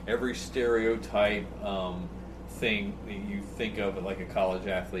every stereotype thing that you think of like a college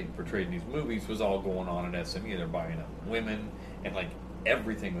athlete portrayed in these movies was all going on at SMU. They're buying up women and like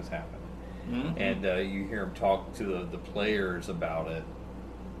everything was happening. Mm-hmm. And you hear them talk to the players about it.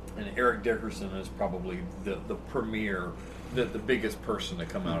 And Eric Dickerson is probably the premier, the biggest person to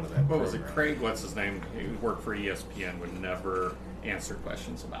come out of that. What was it? Craig, what's his name? He worked for ESPN, would never answer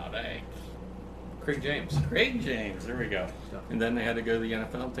questions about Craig James. Craig James, there we go. And then they had to go to the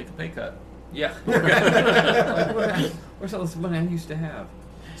NFL and take a pay cut. Yeah. Where's all this money I used to have?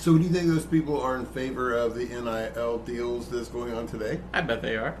 So do you think those people are in favor of the NIL deals that's going on today? I bet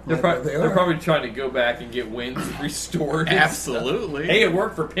they are. They're probably trying to go back and get wins restored. Absolutely. Hey, it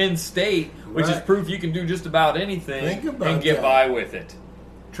worked for Penn State, which is proof you can do just about anything and get by with it.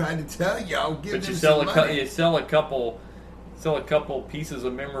 Trying to tell y'all, but you sell a couple pieces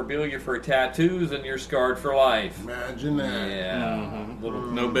of memorabilia for tattoos, and you're scarred for life. Imagine that. Yeah.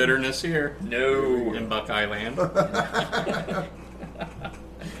 Mm-hmm. No bitterness here. No. In Buckeye Land.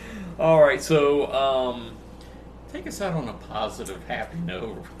 All right, so take us out on a positive, happy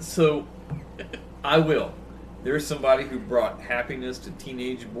note. So I will. There's somebody who brought happiness to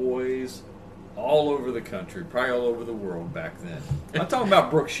teenage boys all over the country, probably all over the world back then. I'm talking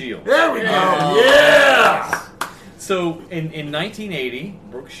about Brooke Shields. There we go. Yes! So in 1980,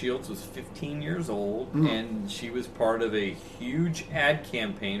 Brooke Shields was 15 years old, and she was part of a huge ad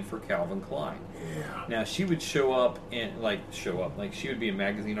campaign for Calvin Klein. Yeah. Now she would show up, she would be in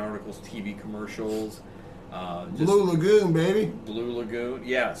magazine articles, TV commercials. Blue Lagoon, baby. Blue Lagoon,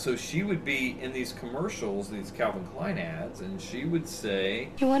 yeah. So she would be in these commercials, these Calvin Klein ads, and she would say,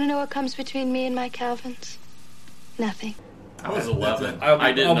 "You want to know what comes between me and my Calvins? Nothing." I was 11.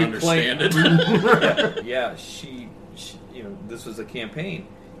 I didn't understand it. Yeah, she, this was a campaign,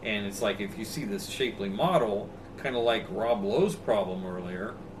 and it's like if you see this shapely model, kind of like Rob Lowe's problem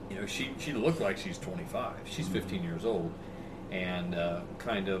earlier, she looked like she's 25. She's 15 years old, and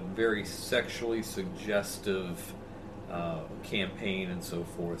kind of very sexually suggestive campaign and so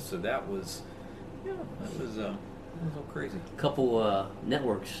forth. So that was all crazy. A couple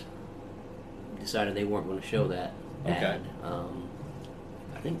networks decided they weren't going to show that. Okay. Ad.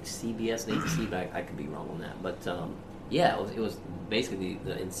 I think CBS and ABC, but I could be wrong on that. But it was basically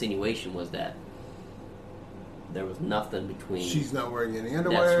the insinuation was that there was nothing between. She's not wearing any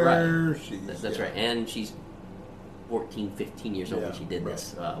underwear. That's right. That's right. And she's 14, 15 years old when she did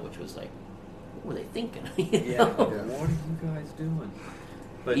this, which was like, what were they thinking? What are you guys doing?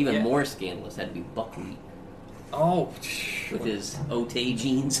 But even more scandalous had to be buckwheat. Oh, with his Otay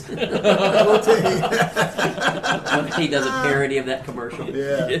jeans. Otay. When he does a parody of that commercial.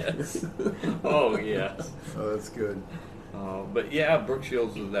 Yeah. Yes. Oh, yes. Oh, that's good. But yeah, Brooke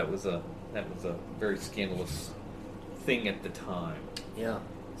Shields, that was a very scandalous thing at the time. Yeah.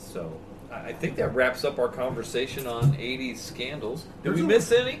 So I think that wraps up our conversation on 80s scandals. Did we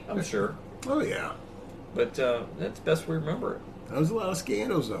miss any? I'm sure. Oh, yeah. But that's best we remember it. There was a lot of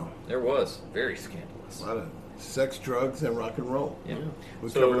scandals, though. There was. Very scandalous. A lot of sex, drugs, and rock and roll. Yeah. We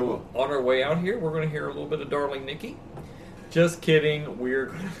covered them So all. on our way out here, we're going to hear a little bit of Darling Nikki. Just kidding. We're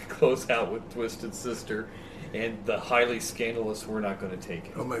going to close out with Twisted Sister. And the highly scandalous, we're not going to take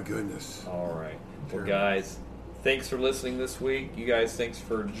it. Oh, my goodness. All right. Well, guys, thanks for listening this week. You guys, thanks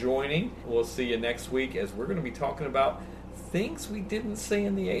for joining. We'll see you next week as we're going to be talking about things we didn't say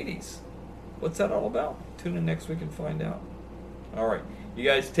in the 80s. What's that all about? Tune in next week and find out. All right. You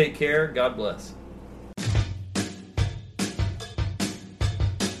guys take care. God bless.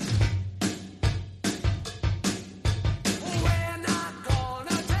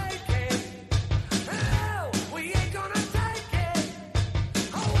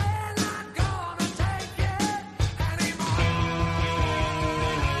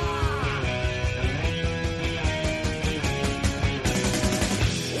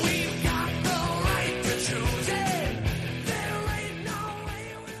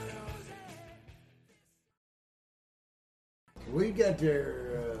 We got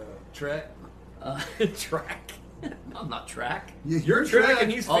their track. Track? I'm not track. Yeah, You're track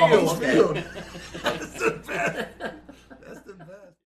and he's field. Oh, okay. That's so bad.